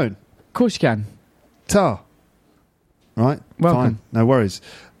use your phone? of course you can. Tar. Right. Welcome. Fine. No worries.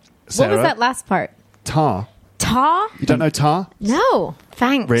 Sarah, what was that last part? Tar. Ta? You don't know tar? No.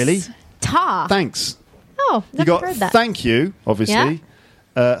 Thanks. Really? Ta. Thanks. Oh, You never got heard that. thank you, obviously.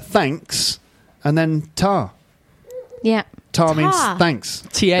 Thanks, and then tar. Yeah. Tar means Ta. thanks.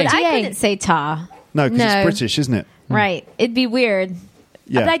 TA. But I TA. couldn't say ta. No, because No. it's British, isn't it? Right. It'd be weird.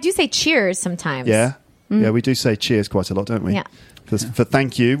 Yeah. But I do say cheers sometimes. Yeah. Yeah, we do say cheers quite a lot, don't we? Yeah. For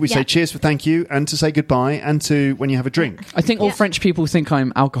thank you. We say cheers for thank you, and to say goodbye, and to when you have a drink. I think all French people think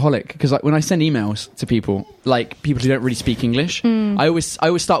I'm alcoholic because when I send emails to people, like people who don't really speak English, I always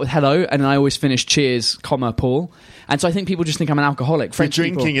start with hello, and I always finish cheers, Paul. And so I think people just think I'm an alcoholic. French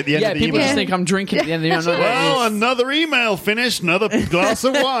drinking at the end of the email. Yeah, people just think I'm drinking at the end of the email. Well, another email finished, another glass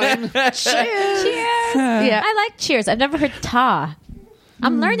of wine. Cheers. Yeah. I like cheers. I've never heard ta.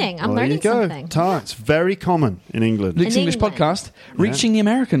 I'm learning. I'm learning something. Ta. It's very common in England. Luke's English podcast, reaching the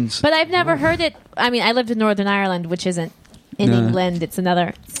Americans. But I've never heard it. I mean, I lived in Northern Ireland, which isn't in England. It's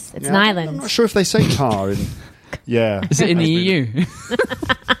another. It's an island. I'm not sure if they say ta in. Yeah. Is it in the EU?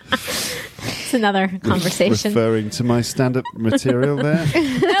 It's another conversation. Referring to my stand-up material there.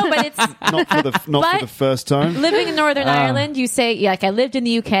 No, but it's not for the first time. Living in Northern Ireland, you say like I lived in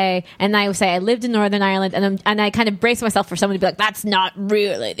the UK, and I would say I lived in Northern Ireland, and I kind of brace myself for someone to be like, "That's not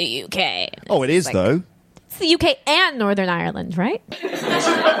really the UK." Oh, it is though. It's the UK and Northern Ireland, right?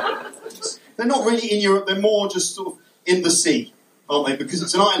 They're not really in Europe. They're more just sort of in the sea, aren't they? Because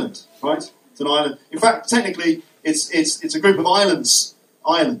it's an island, right? It's an island. In fact, technically, it's a group of islands.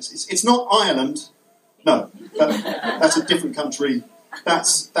 It's not Ireland. No, that's a different country.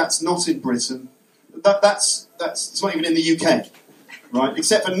 That's not in Britain. That's it's not even in the UK, right?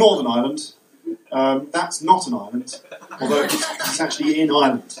 Except for Northern Ireland. That's not an island, although it's actually in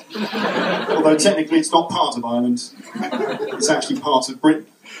Ireland. Although technically it's not part of Ireland. It's actually part of Britain.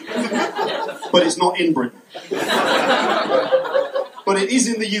 But it's not in Britain. But it is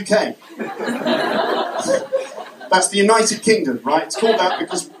in the UK. That's the United Kingdom, right? It's called that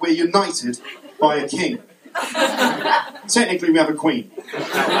because we're united by a king. Technically, we have a queen.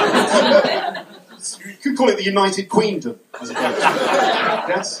 You could call it the United Queendom, I suppose.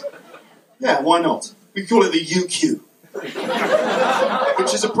 Yes? Yeah, why not? We call it the UQ.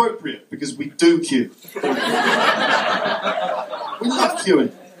 Which is appropriate, because we do queue. We love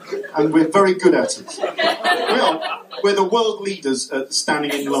queuing. And we're very good at it. We're the world leaders at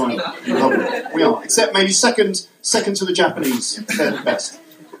standing in line. We are. Except maybe second to the Japanese. They're the best.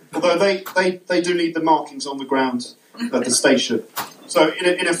 Although they do need the markings on the ground at the station. So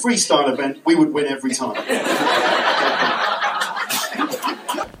in a freestyle event, we would win every time.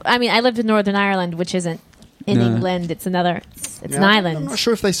 I mean, I lived in Northern Ireland, which isn't in England. It's another. It's an island. I'm not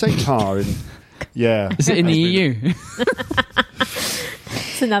sure if they say tar in. Yeah. Is it in the EU?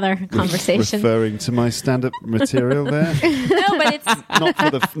 It's another conversation. Referring to my stand-up material there. No, but it's not for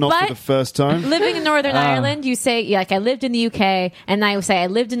the first time. Living in Northern Ireland, you say like I lived in the UK, and I would say I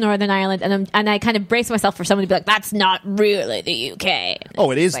lived in Northern Ireland, and I kind of brace myself for someone to be like, "That's not really the UK." Oh,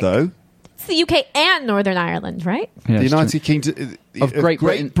 it is though. It's the UK and Northern Ireland, right? Yeah, the United Kingdom of Great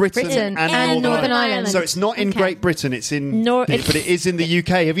Britain and Northern Ireland. So it's not in Great Britain; it's in, but it is in the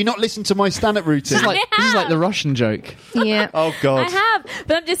UK. Have you not listened to my stand-up routine? This is like the Russian joke. Yeah. Oh God. I have,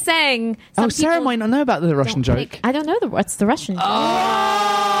 but I'm just saying. Sarah might not know about the Russian joke. I don't know what's the Russian joke.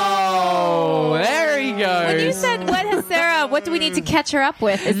 Oh, there he goes. When you said what has Sarah, what do we need to catch her up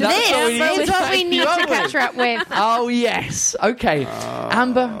with? Is this is what we need to catch her up with. Oh yes. Okay.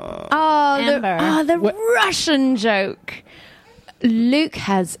 Amber. The Russian joke. Luke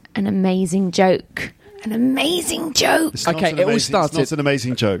has an amazing joke. Okay, it all started. It's not an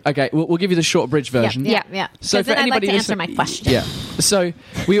amazing joke. Okay, we'll give you the short bridge version. Yeah. So for then anybody I'd like to answer my question. Yeah. So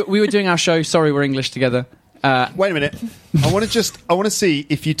we were doing our show. Sorry, we're English together. Wait a minute. I want to see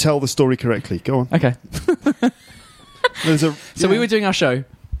if you tell the story correctly. Go on. Okay. So we were doing our show,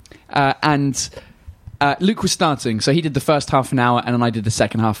 and Luke was starting. So he did the first half an hour, and then I did the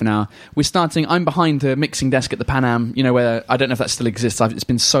second half an hour. We're starting. I'm behind the mixing desk at the Pan Am. You know where I don't know if that still exists. It's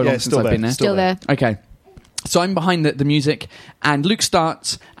been so long since I've been there. Still there. Okay. So I'm behind the music, and Luke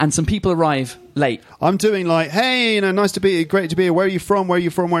starts, and some people arrive late. I'm doing like, hey, nice to be here, great to be here. Where are you from? A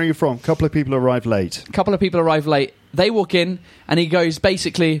couple of people arrive late. They walk in, and he goes,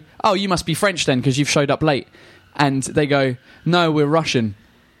 basically, oh, you must be French then, because you've showed up late. And they go, no, we're Russian.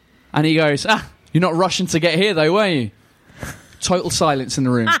 And he goes, you're not Russian to get here, though, were you? Total silence in the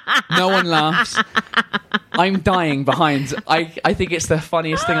room. No one laughs. I'm dying behind. I think it's the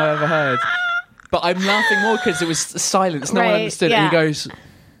funniest thing I've ever heard. But I'm laughing more because it was silence. No one understood. Yeah. And he goes,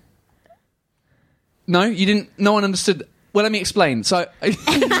 no, you didn't. No one understood. Well, let me explain. So he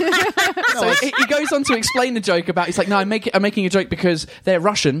goes on to explain the joke about, he's like, no, I'm making a joke because they're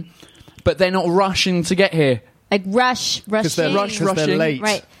Russian, but they're not rushing to get here. Like rushing. Because they're late.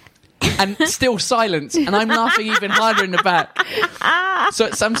 Right. And still silent. And I'm laughing even harder in the back. So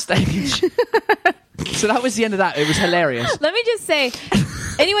at some stage... So that was the end of that. It was hilarious. Let me just say,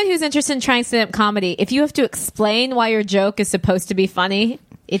 anyone who's interested in trying stand-up comedy, if you have to explain why your joke is supposed to be funny,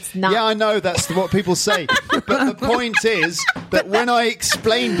 it's not. Yeah, I know. That's what people say. But the point is, that when I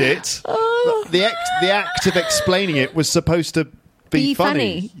explained it, the act of explaining it was supposed to be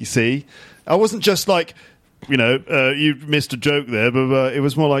funny. You see, I wasn't just like, you missed a joke there, but it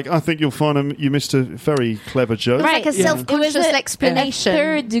was more like, I think you'll find you missed a very clever joke. Right, like a self-conscious explanation.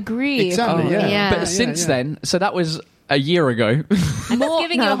 Third degree. Exactly, But since then, so that was a year ago. I'm just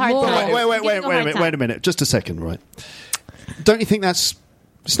giving you a hard time. Wait a minute. Just a second, right? Don't you think it's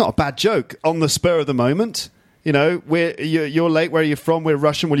not a bad joke on the spur of the moment? You're late. Where are you from? We're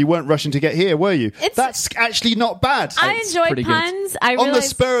Russian. Well, you weren't rushing to get here, were you? That's actually not bad. I enjoy puns. On the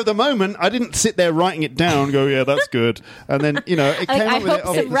spur of the moment, I didn't sit there writing it down and go, yeah, that's good. And then, it came I up with it.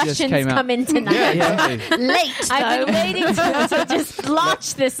 hope some Russians come in tonight. Late, I've been waiting to just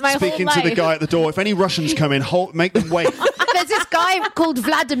launch this my Speaking whole life. to the guy at the door, if any Russians come in, make them wait. There's this guy called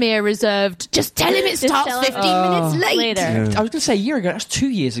Vladimir reserved. Just tell him it starts 15 minutes later. I was going to say a year ago. That's 2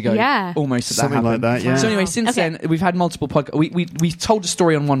 years ago. Yeah. Almost that Something happened. like that, yeah. So anyway, since then, we've had multiple podcasts. We told a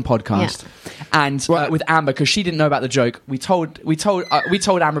story on one podcast, and with Amber, because she didn't know about the joke. We told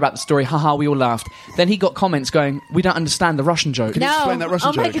Amber about the story. Haha, we all laughed. Then he got comments going, we don't understand the Russian joke. Can you explain that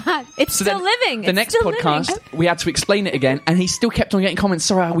Russian joke? Oh my God. It's So still then living. The next podcast, we had to explain it again, and he still kept on getting comments.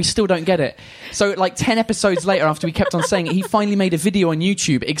 Sorry, we still don't get it. So, 10 episodes later, after we kept on saying it, he finally made a video on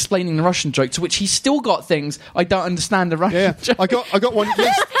YouTube explaining the Russian joke. To which he still got things. I don't understand the Russian joke. I got one.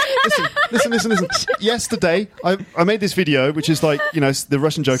 Yes. Listen. Yesterday, I made this video, which is the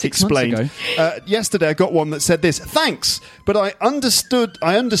Russian joke 6 months explained. Yesterday, I got one that said this: "Thanks, but I understood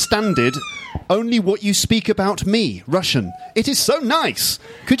only what you speak about me, Russian. It is so nice.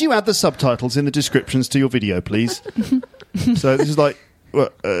 Could you add the subtitles in the descriptions to your video, please?" So this is like. Well,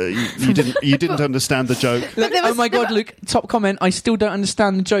 you didn't understand the joke. Oh my God, Luke! Top comment. I still don't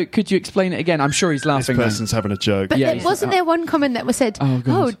understand the joke. Could you explain it again? I'm sure he's laughing. This person's having a joke. But wasn't there one comment that was said,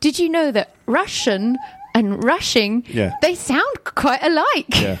 "Oh, did you know that Russian and rushing, they sound quite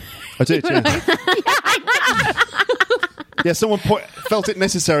alike?" Yeah, I did. Yeah, someone felt it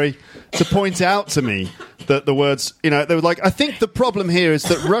necessary to point out to me that the words, they were like, I think the problem here is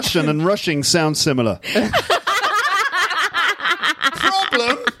that Russian and rushing sound similar.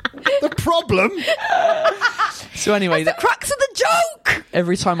 The problem. So anyway, the crux of the joke.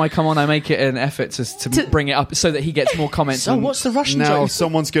 Every time I come on, I make it an effort to bring it up so that he gets more comments. Oh, what's the Russian joke? Now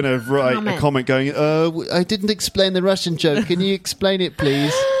someone's going to write a comment going, I didn't explain the Russian joke. Can you explain it,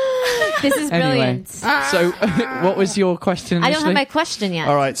 please? This is brilliant. So, what was your question initially? I don't have my question yet.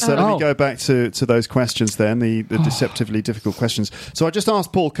 All right, so let me go back to those questions then, the deceptively difficult questions. So I just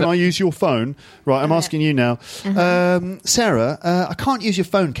asked Paul, can I use your phone? Right, I'm asking you now. Sarah, I can't use your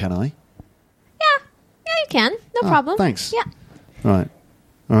phone, can I? Yeah, you can. No problem. Thanks. Yeah. Right.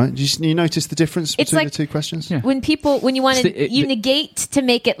 All right. You notice the difference between the two questions? Yeah. When you want to, you negate to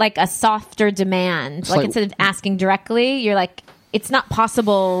make it like a softer demand. Like instead of asking directly, you're like, it's not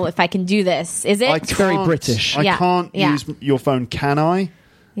possible if I can do this, is it? It's very British. I can't use your phone, can I?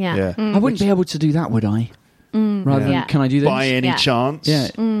 Yeah. I wouldn't be able to do that, would I? Rather than, can I do this? By any chance? Yeah.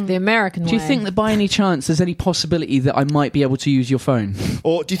 The American way. Do you think that by any chance there's any possibility that I might be able to use your phone?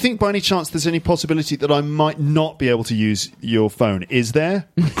 Or do you think by any chance there's any possibility that I might not be able to use your phone? Is there?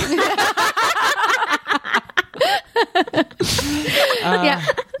 Yeah.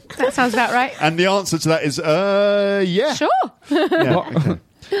 That sounds about right. And the answer to that is, yeah. Sure. Yeah, okay.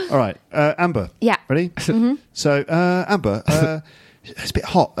 All right. Amber. Yeah. Ready? Mm-hmm. So, Amber, it's a bit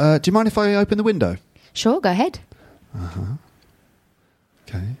hot. Do you mind if I open the window? Sure, go ahead.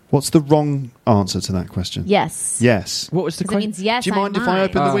 Okay. What's the wrong answer to that question? Yes. Yes. What was the Because it question? means yes, Do you mind if I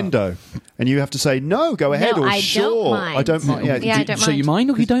open the window? And you have to say, no, go ahead, No, or I sure. don't mind. I don't mind. Yeah, I don't So mind. you mind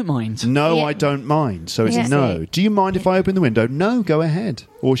or you don't mind? No, Yeah. I don't mind. So it's Yeah. no. Do you mind if I open the window? No, go ahead.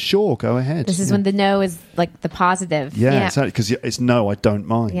 Or sure, go ahead. This is when the no is like the positive. Yeah, exactly. Because it's no, I don't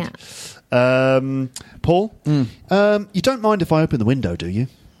mind. Yeah. Paul, you don't mind if I open the window, do you?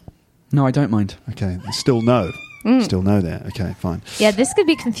 No, I don't mind. Okay, still no. Still no there. Okay, fine. Yeah, this could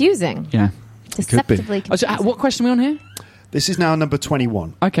be confusing. Yeah. Deceptively Oh, so, confusing. what question are we on here? This is now number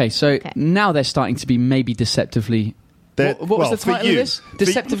 21. Okay, so now they're starting to be maybe deceptively... What was the for title of this?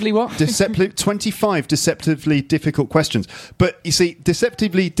 Deceptively what? 25 deceptively difficult questions. But you see,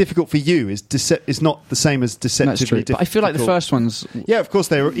 deceptively difficult for you is not the same as deceptively That's true. difficult. But I feel like the first one's... Yeah, of course,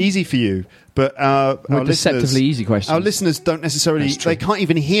 they were easy for you. But our deceptively listeners, easy questions. Our listeners don't necessarily... That's true. They can't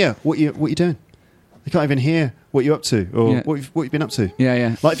even hear what you're doing. They can't even hear what you're up to or Yeah. what you've been up to. Yeah,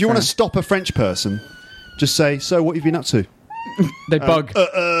 yeah. Like, if you Fair want to stop a French person, just say, so what have you been up to? They bug.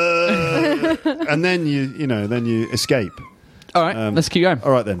 And then you escape. All right, let's keep going.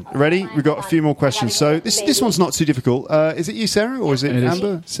 All right then. Ready? We've got a few more questions. So this one's not too difficult. Is it you, Sarah, or is it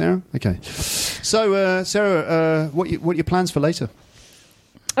Amber? Sarah? Okay. So, Sarah, what are your plans for later?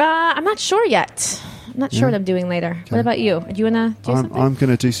 I'm not sure yet. I'm not sure what I'm doing later. Okay. What about you? Do you want to do something? I'm going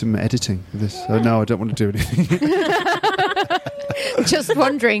to do some editing for this. No, I don't want to do anything. Just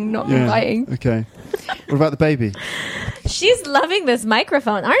wondering, not inviting. Okay. What about the baby? She's loving this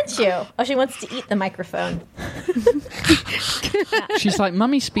microphone, aren't you? Oh, she wants to eat the microphone. She's like,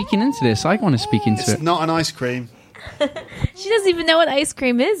 Mummy's speaking into this. I want to speak into it. It's not an ice cream. She doesn't even know what ice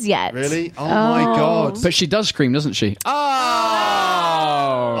cream is yet. Really? Oh my God. But she does scream, doesn't she?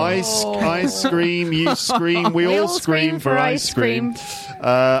 Oh! Ice cream, you scream, we all scream for ice cream.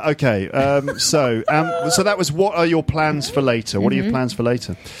 Okay, so that was what are your plans for later? What are your plans for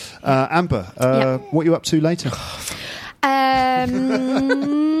later? Amber, what are you up to later?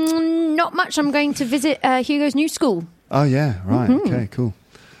 Not much. I'm going to visit Hugo's new school. Oh, yeah, right. Okay, cool.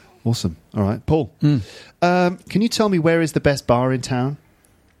 Awesome. All right. Paul, can you tell me where is the best bar in town?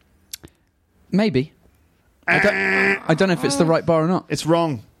 Maybe. I don't know if it's the right bar or not. It's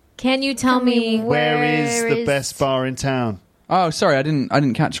wrong. Can you tell me where is the best bar in town? Oh, sorry, I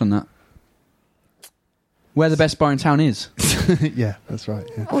didn't catch on that. Where the best bar in town is. Yeah, that's right.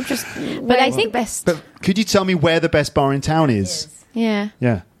 Yeah. Or just, but I think best. But could you tell me where the best bar in town is? Yeah.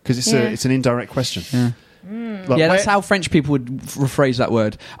 Yeah, because it's an indirect question. Yeah. Like, That's how French people would rephrase that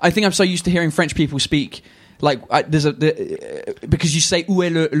word. I think I'm so used to hearing French people speak like because you say où est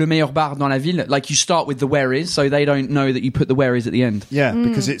le meilleur bar dans la ville, like you start with the where is, so they don't know that you put the where is at the end. Yeah,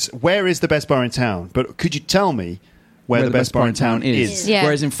 because it's where is the best bar in town, but could you tell me where the best bar in town is? Yeah.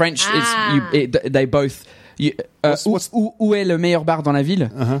 Whereas in French, they both. Où est le meilleur bar dans la ville?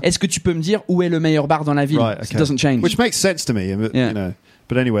 Est-ce que tu peux me dire où est le meilleur bar dans la ville? Right, okay. It doesn't change. Which makes sense to me, you know.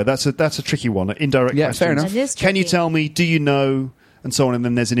 But anyway, that's a tricky one. An indirect question. Fair enough. That is Can you tricky. tell me? Do you know? And so on, and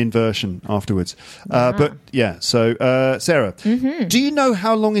then there's an inversion afterwards. But yeah, so Sarah, do you know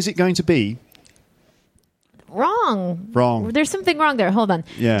how long is it going to be? Wrong. There's something wrong there. Hold on.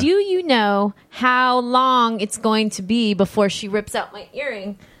 Yeah. Do you know how long it's going to be before she rips out my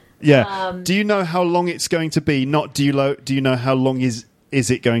earring? Yeah. Do you know how long it's going to be? Not do you know how long is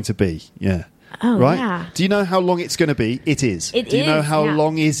it going to be? Yeah. Oh, right? yeah. Do you know how long it's going to be? It is. Do you know how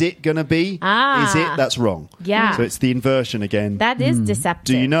long is it going to be? Is it? That's wrong. Yeah. So it's the inversion again. That is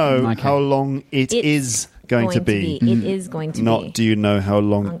deceptive. Do you know how long it is going to be? It is going to be. Not do you know how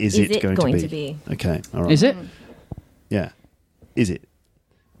long is it going to be? Okay. All right. Is it? Yeah. Is it?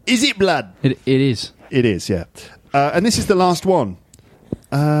 Is it blood? It is. It is, yeah. And this is the last one.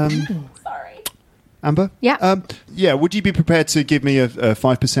 Sorry. Amber? Yeah. Yeah, would you be prepared to give me a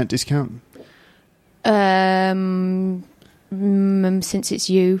 5% discount? Since it's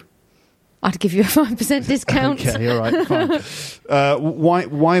you, I'd give you a 5% discount. Okay, all right, fine.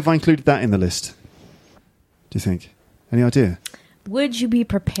 Why have I included that in the list? Do you think? Any idea? Would you be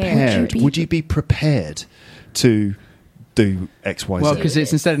prepared? Would you be prepared to do X, Y, Z? Well, because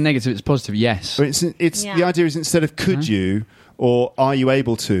it's instead of negative, it's positive. Yes. So it's the idea is instead of could you or are you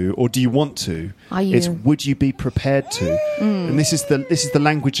able to or do you want to? It's would you be prepared to? And this is the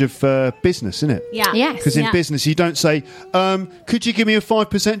language of business, isn't it? Yeah. Yes. Because in business, you don't say, could you give me a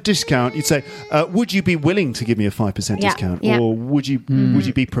 5% discount? You'd say, would you be willing to give me a 5% discount? Yeah. Or would you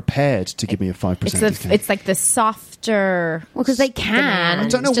be prepared to give me a 5% discount? It's like the softer. Well, because they can. I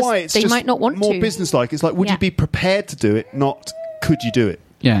don't know why. It's they just might not want more to. business-like. It's like, would you be prepared to do it, not could you do it?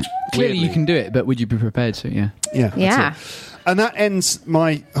 Yeah. Clearly, Weirdly. you can do it, but would you be prepared to? Yeah. Yeah. That's Yeah. it. And that ends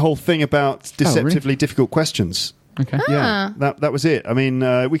my whole thing about deceptively difficult questions. Okay. Yeah, that was it. I mean,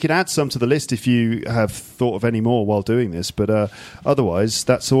 we could add some to the list if you have thought of any more while doing this, but otherwise,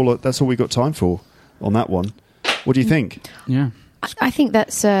 that's all we got time for on that one. What do you think? Yeah. I think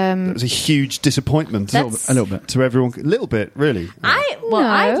that's It was a huge disappointment. A little bit. To everyone. A little bit, really.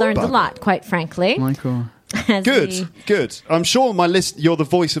 I've learned a lot, quite frankly. Michael. Good. I'm sure you're the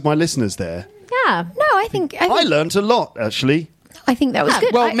voice of my listeners there. Yeah. no. I think I learned a lot, actually. I think that was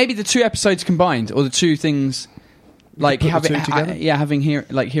good. Well, maybe the two episodes combined, or the two things, like put the having two together?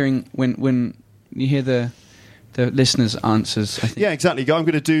 hearing when you hear the listeners' answers. I think. Yeah, exactly. I'm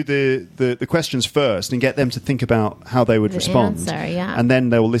going to do the questions first and get them to think about how they would respond. Answer, yeah. And then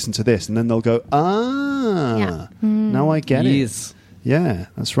they'll listen to this, and then they'll go, now I get Yes. it. Yeah,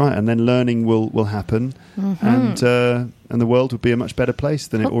 that's right. And then learning will happen, and the world would be a much better place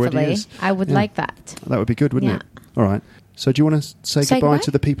than it already Hopefully. is. I would like that. That would be good, wouldn't Yeah. it? All right. So do you want to say goodbye to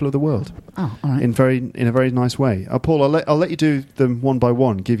the people of the world? Oh, all right. In a very nice way. Paul, I'll let you do them one by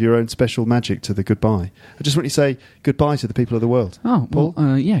one. Give your own special magic to the goodbye. I just want you to say goodbye to the people of the world. Oh, Paul?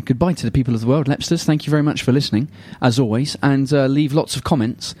 Well, goodbye to the people of the world. Lepsters, thank you very much for listening, as always, and leave lots of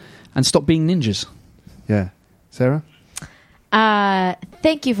comments and stop being ninjas. Yeah. Sarah?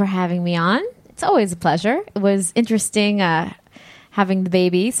 Thank you for having me on. It's always a pleasure. It was interesting having the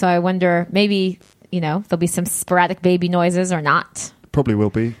baby, so I wonder maybe, there'll be some sporadic baby noises or not. Probably will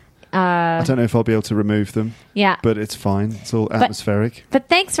be. I don't know if I'll be able to remove them. Yeah. But it's fine. It's all atmospheric. But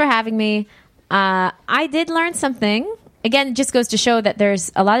thanks for having me. I did learn something. Again, it just goes to show that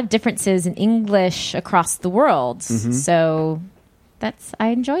there's a lot of differences in English across the world. Mm-hmm. So I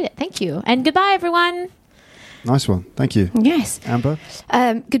enjoyed it. Thank you. And goodbye, everyone. Nice one. Thank you. Yes. Amber?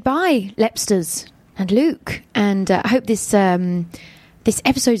 Goodbye, Lepsters and Luke. And I hope this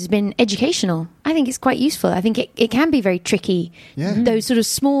episode has been educational. I think it's quite useful. I think it can be very tricky. Yeah. Those sort of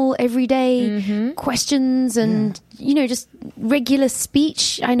small, everyday questions and, just regular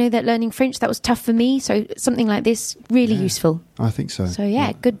speech. I know that learning French, that was tough for me. So something like this, really useful. I think so.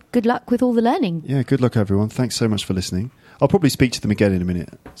 So, good luck with all the learning. Yeah, good luck, everyone. Thanks so much for listening. I'll probably speak to them again in a minute.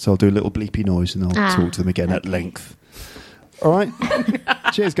 So I'll do a little bleepy noise and I'll talk to them again at length. All right?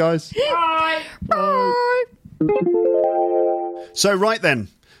 Cheers, guys. Bye. Bye. So, right then.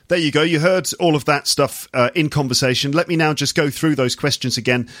 There you go. You heard all of that stuff in conversation. Let me now just go through those questions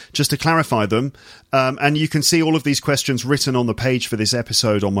again, just to clarify them. And you can see all of these questions written on the page for this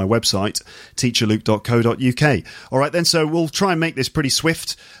episode on my website, teacherluke.co.uk. All right, then. So we'll try and make this pretty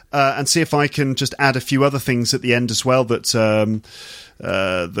swift and see if I can just add a few other things at the end as well that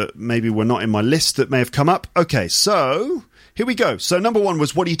that maybe were not in my list that may have come up. Okay, so here we go. So number one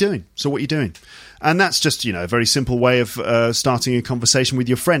was, what are you doing? So what are you doing? And that's just, a very simple way of starting a conversation with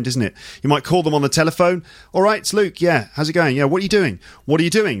your friend, isn't it? You might call them on the telephone. All right, it's Luke. Yeah, how's it going? Yeah, what are you doing? What are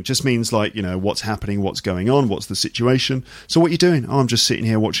you doing? Just means like, what's happening, what's going on, what's the situation. So what are you doing? Oh, I'm just sitting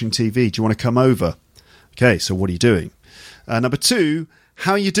here watching TV. Do you want to come over? Okay, so what are you doing? Number two,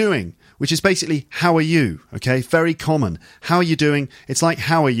 how are you doing? Which is basically, how are you? Okay, very common. How are you doing? It's like,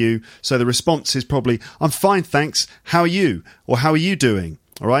 how are you? So the response is probably, I'm fine, thanks. How are you? Or how are you doing?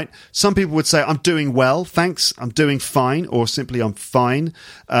 All right. Some people would say, I'm doing well, thanks. I'm doing fine. Or simply, I'm fine.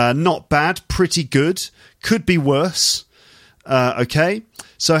 Not bad. Pretty good. Could be worse. Okay.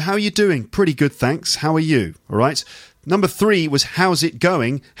 So how are you doing? Pretty good, thanks. How are you? All right. Number three was, how's it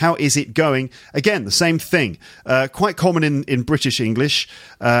going? How is it going? Again, the same thing. Quite common in British English.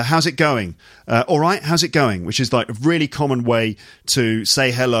 How's it going? All right, how's it going? Which is like a really common way to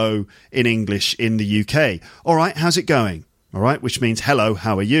say hello in English in the UK. All right, how's it going? All right, which means hello,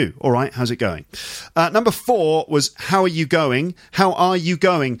 how are you? All right, how's it going? Number four was, how are you going? How are you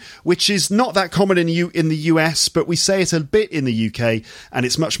going? Which is not that common in the US, but we say it a bit in the UK, and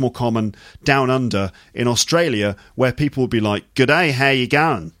it's much more common down under in Australia, where people will be like, good day, how you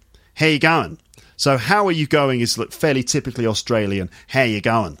going? How you going? So how are you going is fairly typically Australian. How you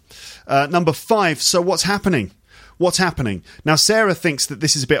going? Number five, so what's happening? What's happening? Now, Sarah thinks that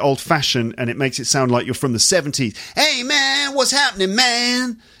this is a bit old-fashioned and it makes it sound like you're from the 70s. Hey, man, what's happening,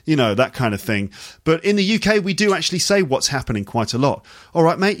 man? That kind of thing. But in the UK, we do actually say what's happening quite a lot. All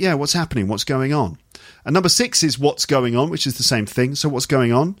right, mate, yeah, what's happening? What's going on? And number six is what's going on, which is the same thing. So what's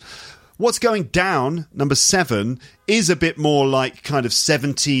going on? What's going down, number seven, is a bit more like kind of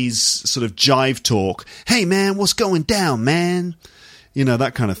 70s sort of jive talk. Hey, man, what's going down, man?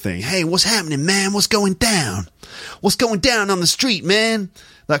 That kind of thing. Hey, what's happening, man? What's going down? What's going down on the street, man?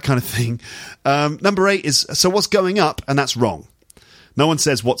 That kind of thing. Number eight is, so what's going up? And that's wrong. No one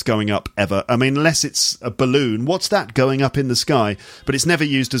says what's going up ever. I mean, unless it's a balloon. What's that going up in the sky? But it's never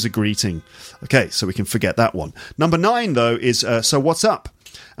used as a greeting. Okay, so we can forget that one. Number nine, though, is, so what's up?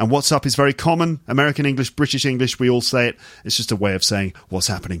 And what's up is very common. American English, British English, we all say it. It's just a way of saying what's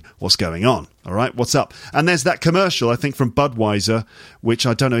happening, what's going on. All right, what's up? And there's that commercial, I think, from Budweiser, which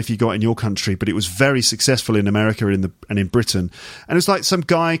I don't know if you got in your country, but it was very successful in America and in Britain. And it was like some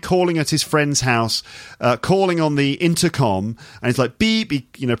guy calling at his friend's house, calling on the intercom, and it's like beep,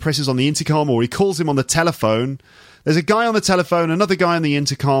 he presses on the intercom, or he calls him on the telephone. There's a guy on the telephone, another guy on the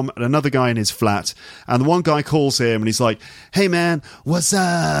intercom, and another guy in his flat. And the one guy calls him, and he's like, hey, man, what's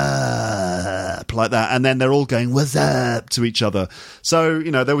up? Like that. And then they're all going, what's up? To each other. So,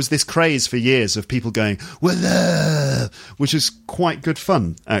 there was this craze for years of people going, what's up? Which is quite good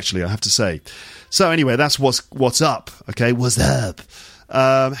fun, actually, I have to say. So anyway, that's what's up. Okay, what's up?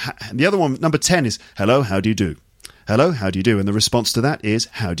 The other one, number 10, is hello, how do you do? Hello, how do you do? And the response to that is,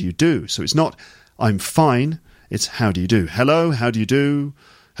 how do you do? So it's not, I'm fine. It's how do you do? Hello, how do you do?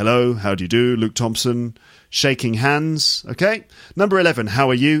 Hello, how do you do? Luke Thompson. Shaking hands. Okay. Number 11,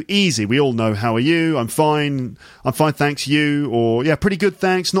 how are you? Easy. We all know how are you. I'm fine. I'm fine, thanks. You. Or, yeah, pretty good,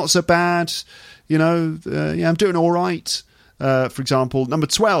 thanks. Not so bad. You know, yeah, I'm doing all right. For example, number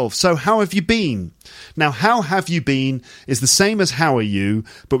 12. So how have you been? Now, how have you been is the same as how are you,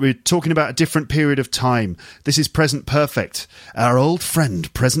 but we're talking about a different period of time. This is present perfect. Our old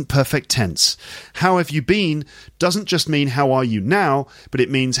friend, present perfect tense. How have you been doesn't just mean how are you now, but it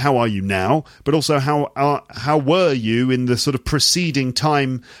means how are you now, but also how were you in the sort of preceding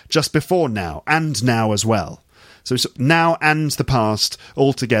time just before now, and now as well. So it's now and the past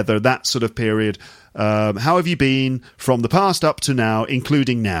all together, that sort of period. How have you been from the past up to now,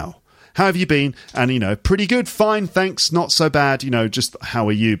 including now? How have you been? And, you know, pretty good, fine, thanks, not so bad, you know, just how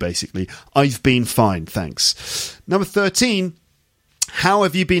are you, basically. I've been fine, thanks. Number 13, how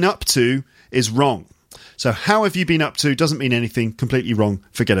have you been up to is wrong. So how have you been up to doesn't mean anything, completely wrong,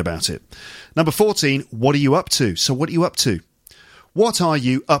 forget about it. Number 14, what are you up to? So what are you up to? What are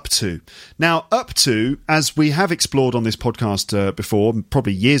you up to? Now, up to, as we have explored on this podcast before,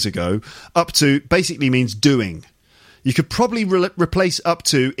 probably years ago, up to basically means doing. You could probably replace up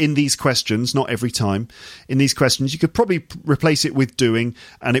to in these questions, not every time. In these questions, you could probably replace it with doing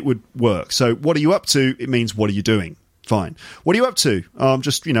and it would work. So what are you up to? It means what are you doing? Fine. What are you up to? I'm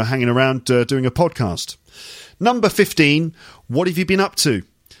just, you know, hanging around doing a podcast. Number 15, what have you been up to?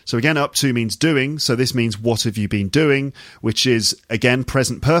 So again, up to means doing, so this means what have you been doing, which is, again,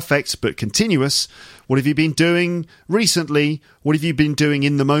 present perfect, but continuous. What have you been doing recently? What have you been doing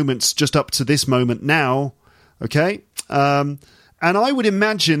in the moments just up to this moment now? Okay? And I would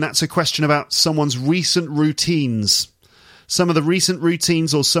imagine that's a question about someone's recent routines. Some of the recent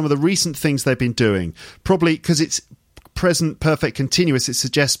routines or some of the recent things they've been doing. Probably because it's present perfect continuous, it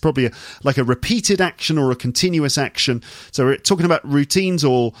suggests probably like a repeated action or a continuous action. So we're talking about routines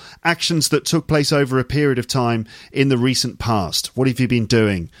or actions that took place over a period of time in the recent past. What have you been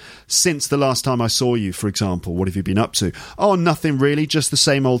doing since the last time I saw you, for example? What have you been up to? Oh, nothing really, just the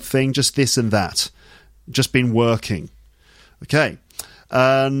same old thing, just this and that. Just been working. Okay.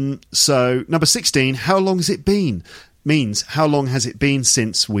 So number 16, how long has it been? Means how long has it been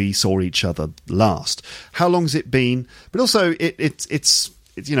since we saw each other last? How long has it been? But also it's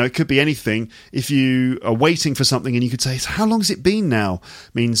you know, it could be anything. If you are waiting for something and you could say, how long has it been now?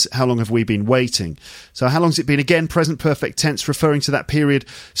 Means how long have we been waiting? So how long has it been? Again, present perfect tense, referring to that period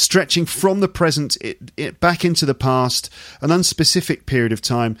stretching from the present back into the past, an unspecific period of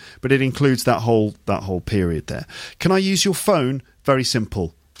time, but it includes that whole period there. Can I use your phone? Very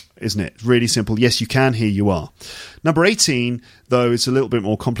simple. Isn't it? Really simple. Yes, you can. Here you are. Number 18, though, it's a little bit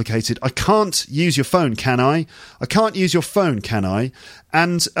more complicated. I can't use your phone, can I? I can't use your phone, can I?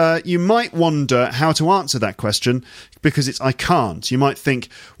 And you might wonder how to answer that question because it's I can't. You might think,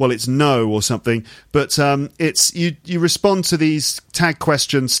 well, it's no or something. But it's you respond to these tag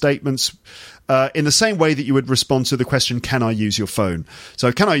question statements in the same way that you would respond to the question, can I use your phone?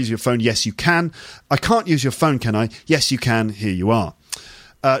 So, can I use your phone? Yes, you can. I can't use your phone, can I? Yes, you can. Here you are.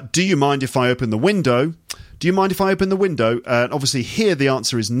 Do you mind if I open the window? Do you mind if I open the window? Obviously, here the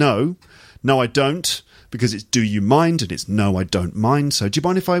answer is no. No, I don't, because it's do you mind, and it's no, I don't mind. So, do you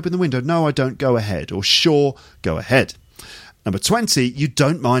mind if I open the window? No, I don't. Go ahead. Or sure, go ahead. Number 20, you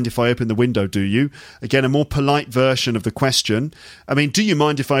don't mind if I open the window, do you? Again, a more polite version of the question. I mean, do you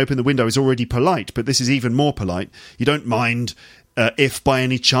mind if I open the window is already polite, but this is even more polite. You don't mind if by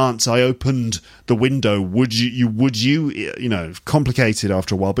any chance I opened the window, would you, you know, complicated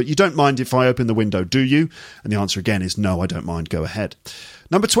after a while, but you don't mind if I open the window, do you? And the answer again is no, I don't mind, go ahead.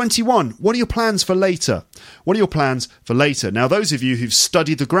 Number 21, what are your plans for later? What are your plans for later? Now, those of you who've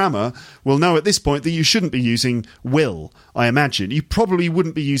studied the grammar will know at this point that you shouldn't be using will, I imagine. You probably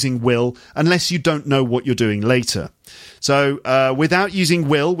wouldn't be using will unless you don't know what you're doing later. So without using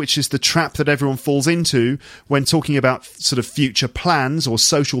will, which is the trap that everyone falls into when talking about sort of future plans or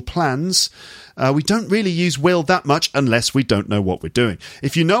social plans, we don't really use will that much unless we don't know what we're doing.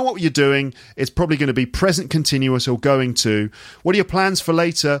 If you know what you're doing, it's probably going to be present continuous or going to. What are your plans for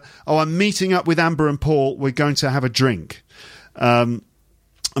later? Oh, I'm meeting up with Amber and Paul. We're going to have a drink. I'm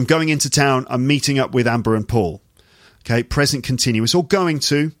going into town. I'm meeting up with Amber and Paul. Okay, present continuous or going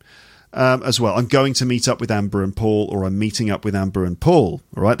to. As well, I'm going to meet up with Amber and Paul, or I'm meeting up with Amber and Paul.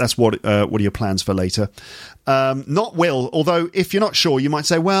 All right, that's what are your plans for later? Not will, although if you're not sure, you might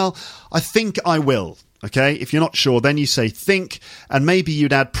say, well, I think I will. Okay, if you're not sure, then you say think, and maybe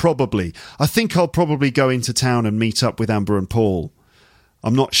you'd add probably. I think I'll probably go into town and meet up with Amber and Paul.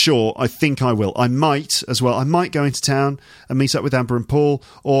 I'm not sure. I think I will. I might as well. I might go into town and meet up with Amber and Paul,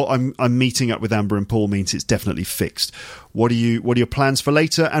 or I'm meeting up with Amber and Paul means it's definitely fixed. What are your plans for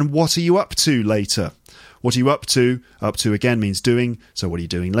later, and what are you up to later? What are you up to? Up to again means doing. So what are you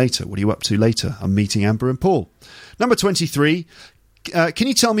doing later? What are you up to later? I'm meeting Amber and Paul. Number 23. Can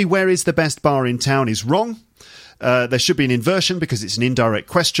you tell me where is the best bar in town is wrong? There should be an inversion because it's an indirect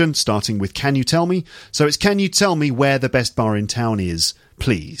question starting with can you tell me? So it's can you tell me where the best bar in town is,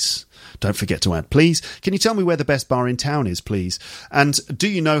 please? Don't forget to add please. Can you tell me where the best bar in town is, please? And do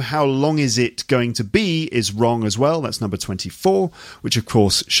you know how long is it going to be is wrong as well. That's number 24, which of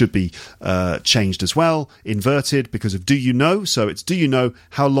course should be changed as well, inverted because of do you know? So it's do you know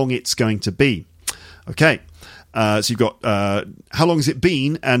how long it's going to be? Okay. So you've got how long has it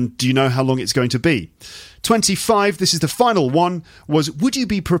been, and do you know how long it's going to be? 25, this is the final one, was would you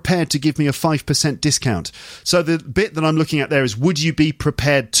be prepared to give me a 5% discount? So the bit that I'm looking at there is would you be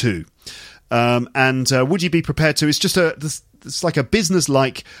prepared to? And would you be prepared to is just it's like a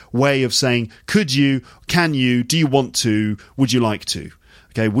business-like way of saying could you, can you, do you want to, would you like to?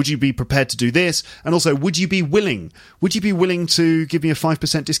 Okay, would you be prepared to do this? And also, would you be willing? Would you be willing to give me a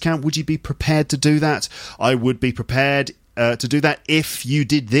 5% discount? Would you be prepared to do that? I would be prepared to do that if you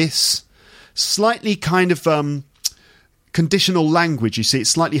did this. Slightly kind of conditional language, you see.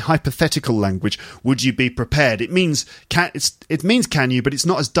 It's slightly hypothetical language. Would you be prepared? It means can you, but it's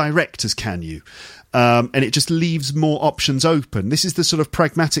not as direct as can you. And it just leaves more options open. This is the sort of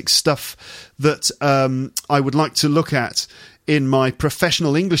pragmatic stuff that I would like to look at in my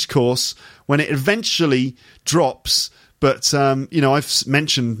professional English course when it eventually drops. But, I've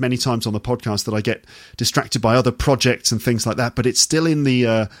mentioned many times on the podcast that I get distracted by other projects and things like that, but it's still in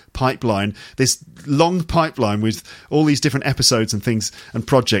the pipeline, this long pipeline with all these different episodes and things and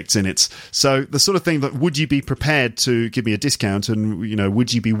projects in it. So the sort of thing that would you be prepared to give me a discount and,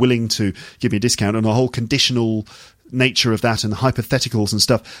 would you be willing to give me a discount and a whole conditional nature of that and the hypotheticals and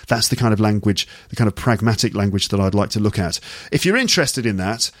stuff, that's the kind of language, the kind of pragmatic language that I'd like to look at. If you're interested in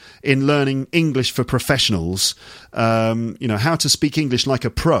that, in learning English for professionals, how to speak English like a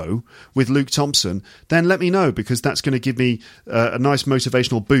pro with Luke Thompson, then let me know, because that's going to give me a nice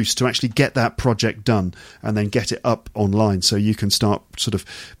motivational boost to actually get that project done and then get it up online so you can start sort of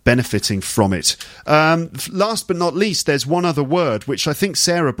benefiting from it. Last but not least, there's one other word which I think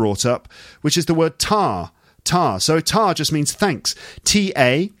Sarah brought up, which is the word tar. Tar. So tar just means thanks.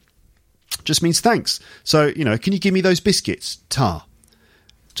 T-A just means thanks. So, can you give me those biscuits? Tar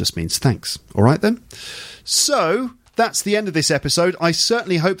just means thanks. All right, then. So that's the end of this episode. I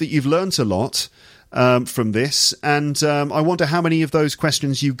certainly hope that you've learnt a lot from this. And I wonder how many of those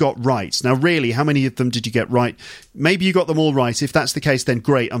questions you got right. Now, really, how many of them did you get right? Maybe you got them all right. If that's the case, then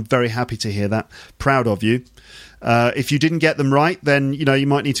great. I'm very happy to hear that. Proud of you. If you didn't get them right, then you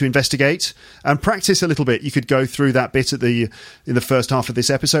might need to investigate and practice a little bit. You could go through that bit in the first half of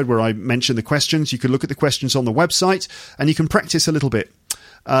this episode where I mentioned the questions. You could look at the questions on the website and you can practice a little bit.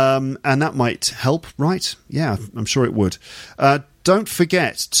 And that might help, right? Yeah, I'm sure it would. Don't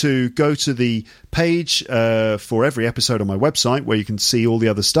forget to go to the page for every episode on my website where you can see all the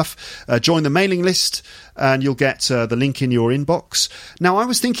other stuff. Join the mailing list and you'll get the link in your inbox. Now, I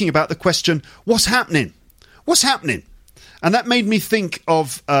was thinking about the question, what's happening? What's happening? And that made me think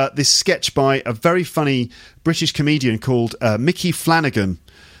of this sketch by a very funny British comedian called Mickey Flanagan.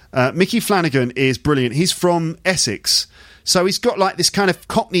 Mickey Flanagan is brilliant. He's from Essex. So he's got like this kind of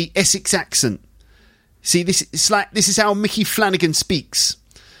Cockney Essex accent. See, this is how Mickey Flanagan speaks.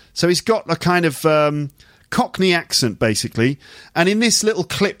 So he's got a kind of Cockney accent, basically. And in this little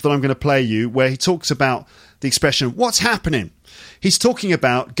clip that I'm going to play you, where he talks about the expression, what's happening? He's talking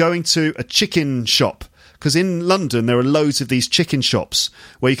about going to a chicken shop. Because in London, there are loads of these chicken shops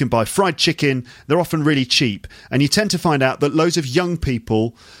where you can buy fried chicken. They're often really cheap. And you tend to find out that loads of young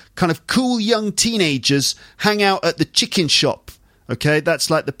people, kind of cool young teenagers, hang out at the chicken shop. Okay,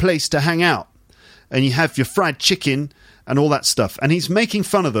 that's like the place to hang out. And you have your fried chicken and all that stuff. And he's making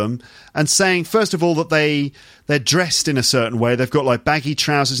fun of them and saying, first of all, that they're dressed in a certain way. They've got like baggy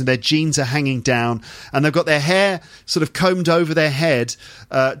trousers and their jeans are hanging down. And they've got their hair sort of combed over their head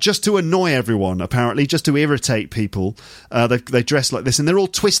just to annoy everyone, apparently, just to irritate people. They dress like this. And they're all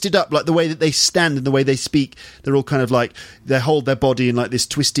twisted up, like the way that they stand and the way they speak. They're all kind of like, they hold their body in like this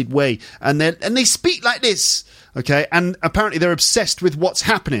twisted way. And they speak like this. Okay, and apparently they're obsessed with what's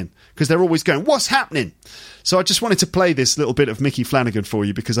happening because they're always going, what's happening? So I just wanted to play this little bit of Mickey Flanagan for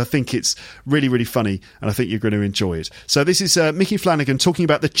you because I think it's really, really funny and I think you're going to enjoy it. So this is Mickey Flanagan talking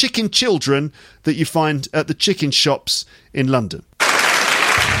about the chicken children that you find at the chicken shops in London.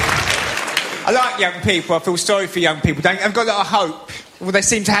 I like young people. I feel sorry for young people. They've got a lot of hope. all they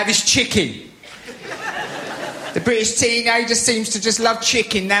seem to have is chicken. The British teenager seems to just love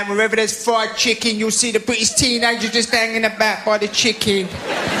chicken. Now, wherever there's fried chicken, you'll see the British teenager just hanging about by the chicken.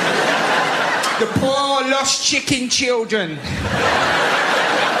 The poor lost chicken children.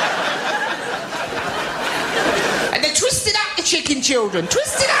 And they twisted up the chicken children.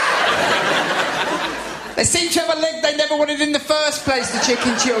 Twisted up! They seem to have a leg they never wanted in the first place, the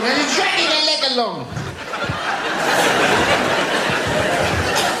chicken children. They're dragging their leg along.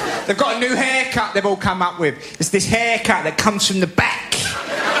 They've got a new haircut they've all come up with. It's this haircut that comes from the back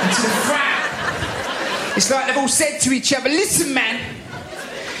into the front. It's like they've all said to each other, listen, man,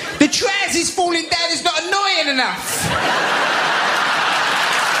 the trousers falling down is not annoying enough.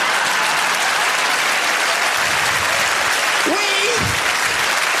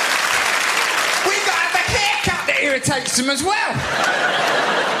 We've got to have a haircut that irritates them as well.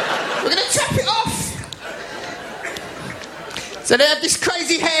 We're going to chop it off. So they have this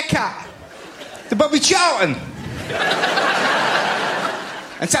crazy haircut, the Bobby Charlton.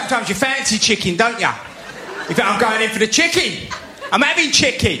 And sometimes you fancy chicken, don't you? You think, I'm going in for the chicken. I'm having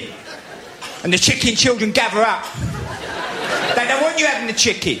chicken. And the chicken children gather up. They don't want you having the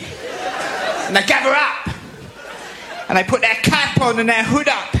chicken. And they gather up. And they put their cap on and their hood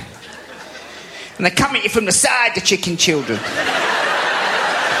up. And they come at you from the side, the chicken children.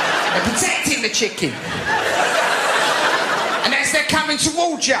 They're protecting the chicken. And as they're coming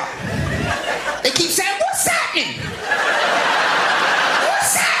towards you, they keep saying, what's happening?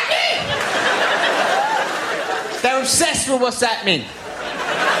 What's happening? They're obsessed with what's happening.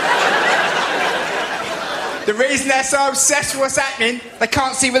 The reason they're so obsessed with what's happening, they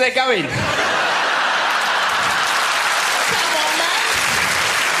can't see where they're going. Come on, man.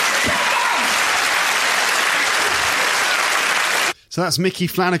 Come on. So that's Micky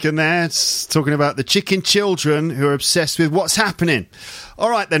Flanagan there, talking about the chicken children who are obsessed with what's happening. All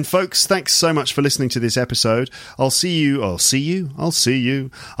right then, folks, thanks so much for listening to this episode. I'll see you in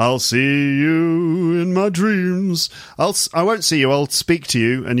my dreams. I won't see you, I'll speak to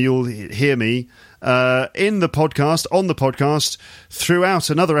you and you'll hear me in the podcast, on the podcast, throughout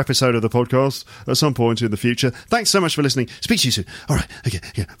another episode of the podcast at some point in the future. Thanks so much for listening. Speak to you soon. All right, okay,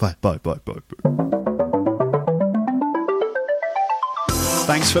 bye.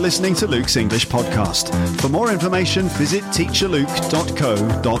 Thanks for listening to Luke's English Podcast. For more information, visit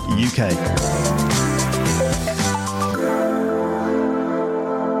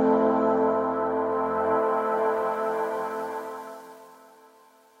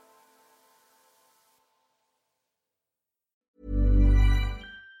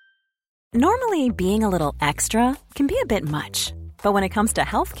Normally, being a little extra can be a bit much. But when it comes to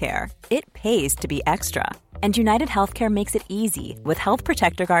healthcare, it pays to be extra. And United Healthcare makes it easy with Health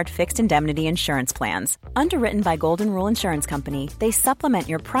Protector Guard fixed indemnity insurance plans. Underwritten by Golden Rule Insurance Company, they supplement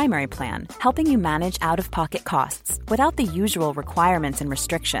your primary plan, helping you manage out-of-pocket costs without the usual requirements and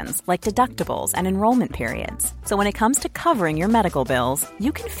restrictions like deductibles and enrollment periods. So when it comes to covering your medical bills,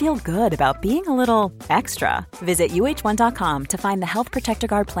 you can feel good about being a little extra. Visit uh1.com to find the Health Protector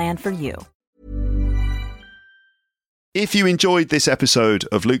Guard plan for you. If you enjoyed this episode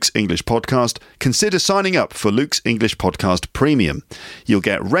of Luke's English Podcast, consider signing up for Luke's English Podcast Premium. You'll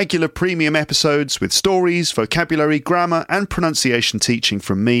get regular premium episodes with stories, vocabulary, grammar and pronunciation teaching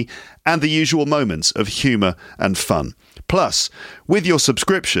from me and the usual moments of humour and fun. Plus, with your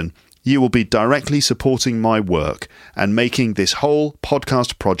subscription, you will be directly supporting my work and making this whole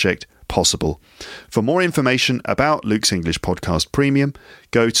podcast project possible. For more information about Luke's English Podcast Premium,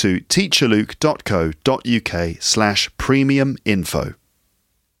 go to teacherluke.co.uk/premium info.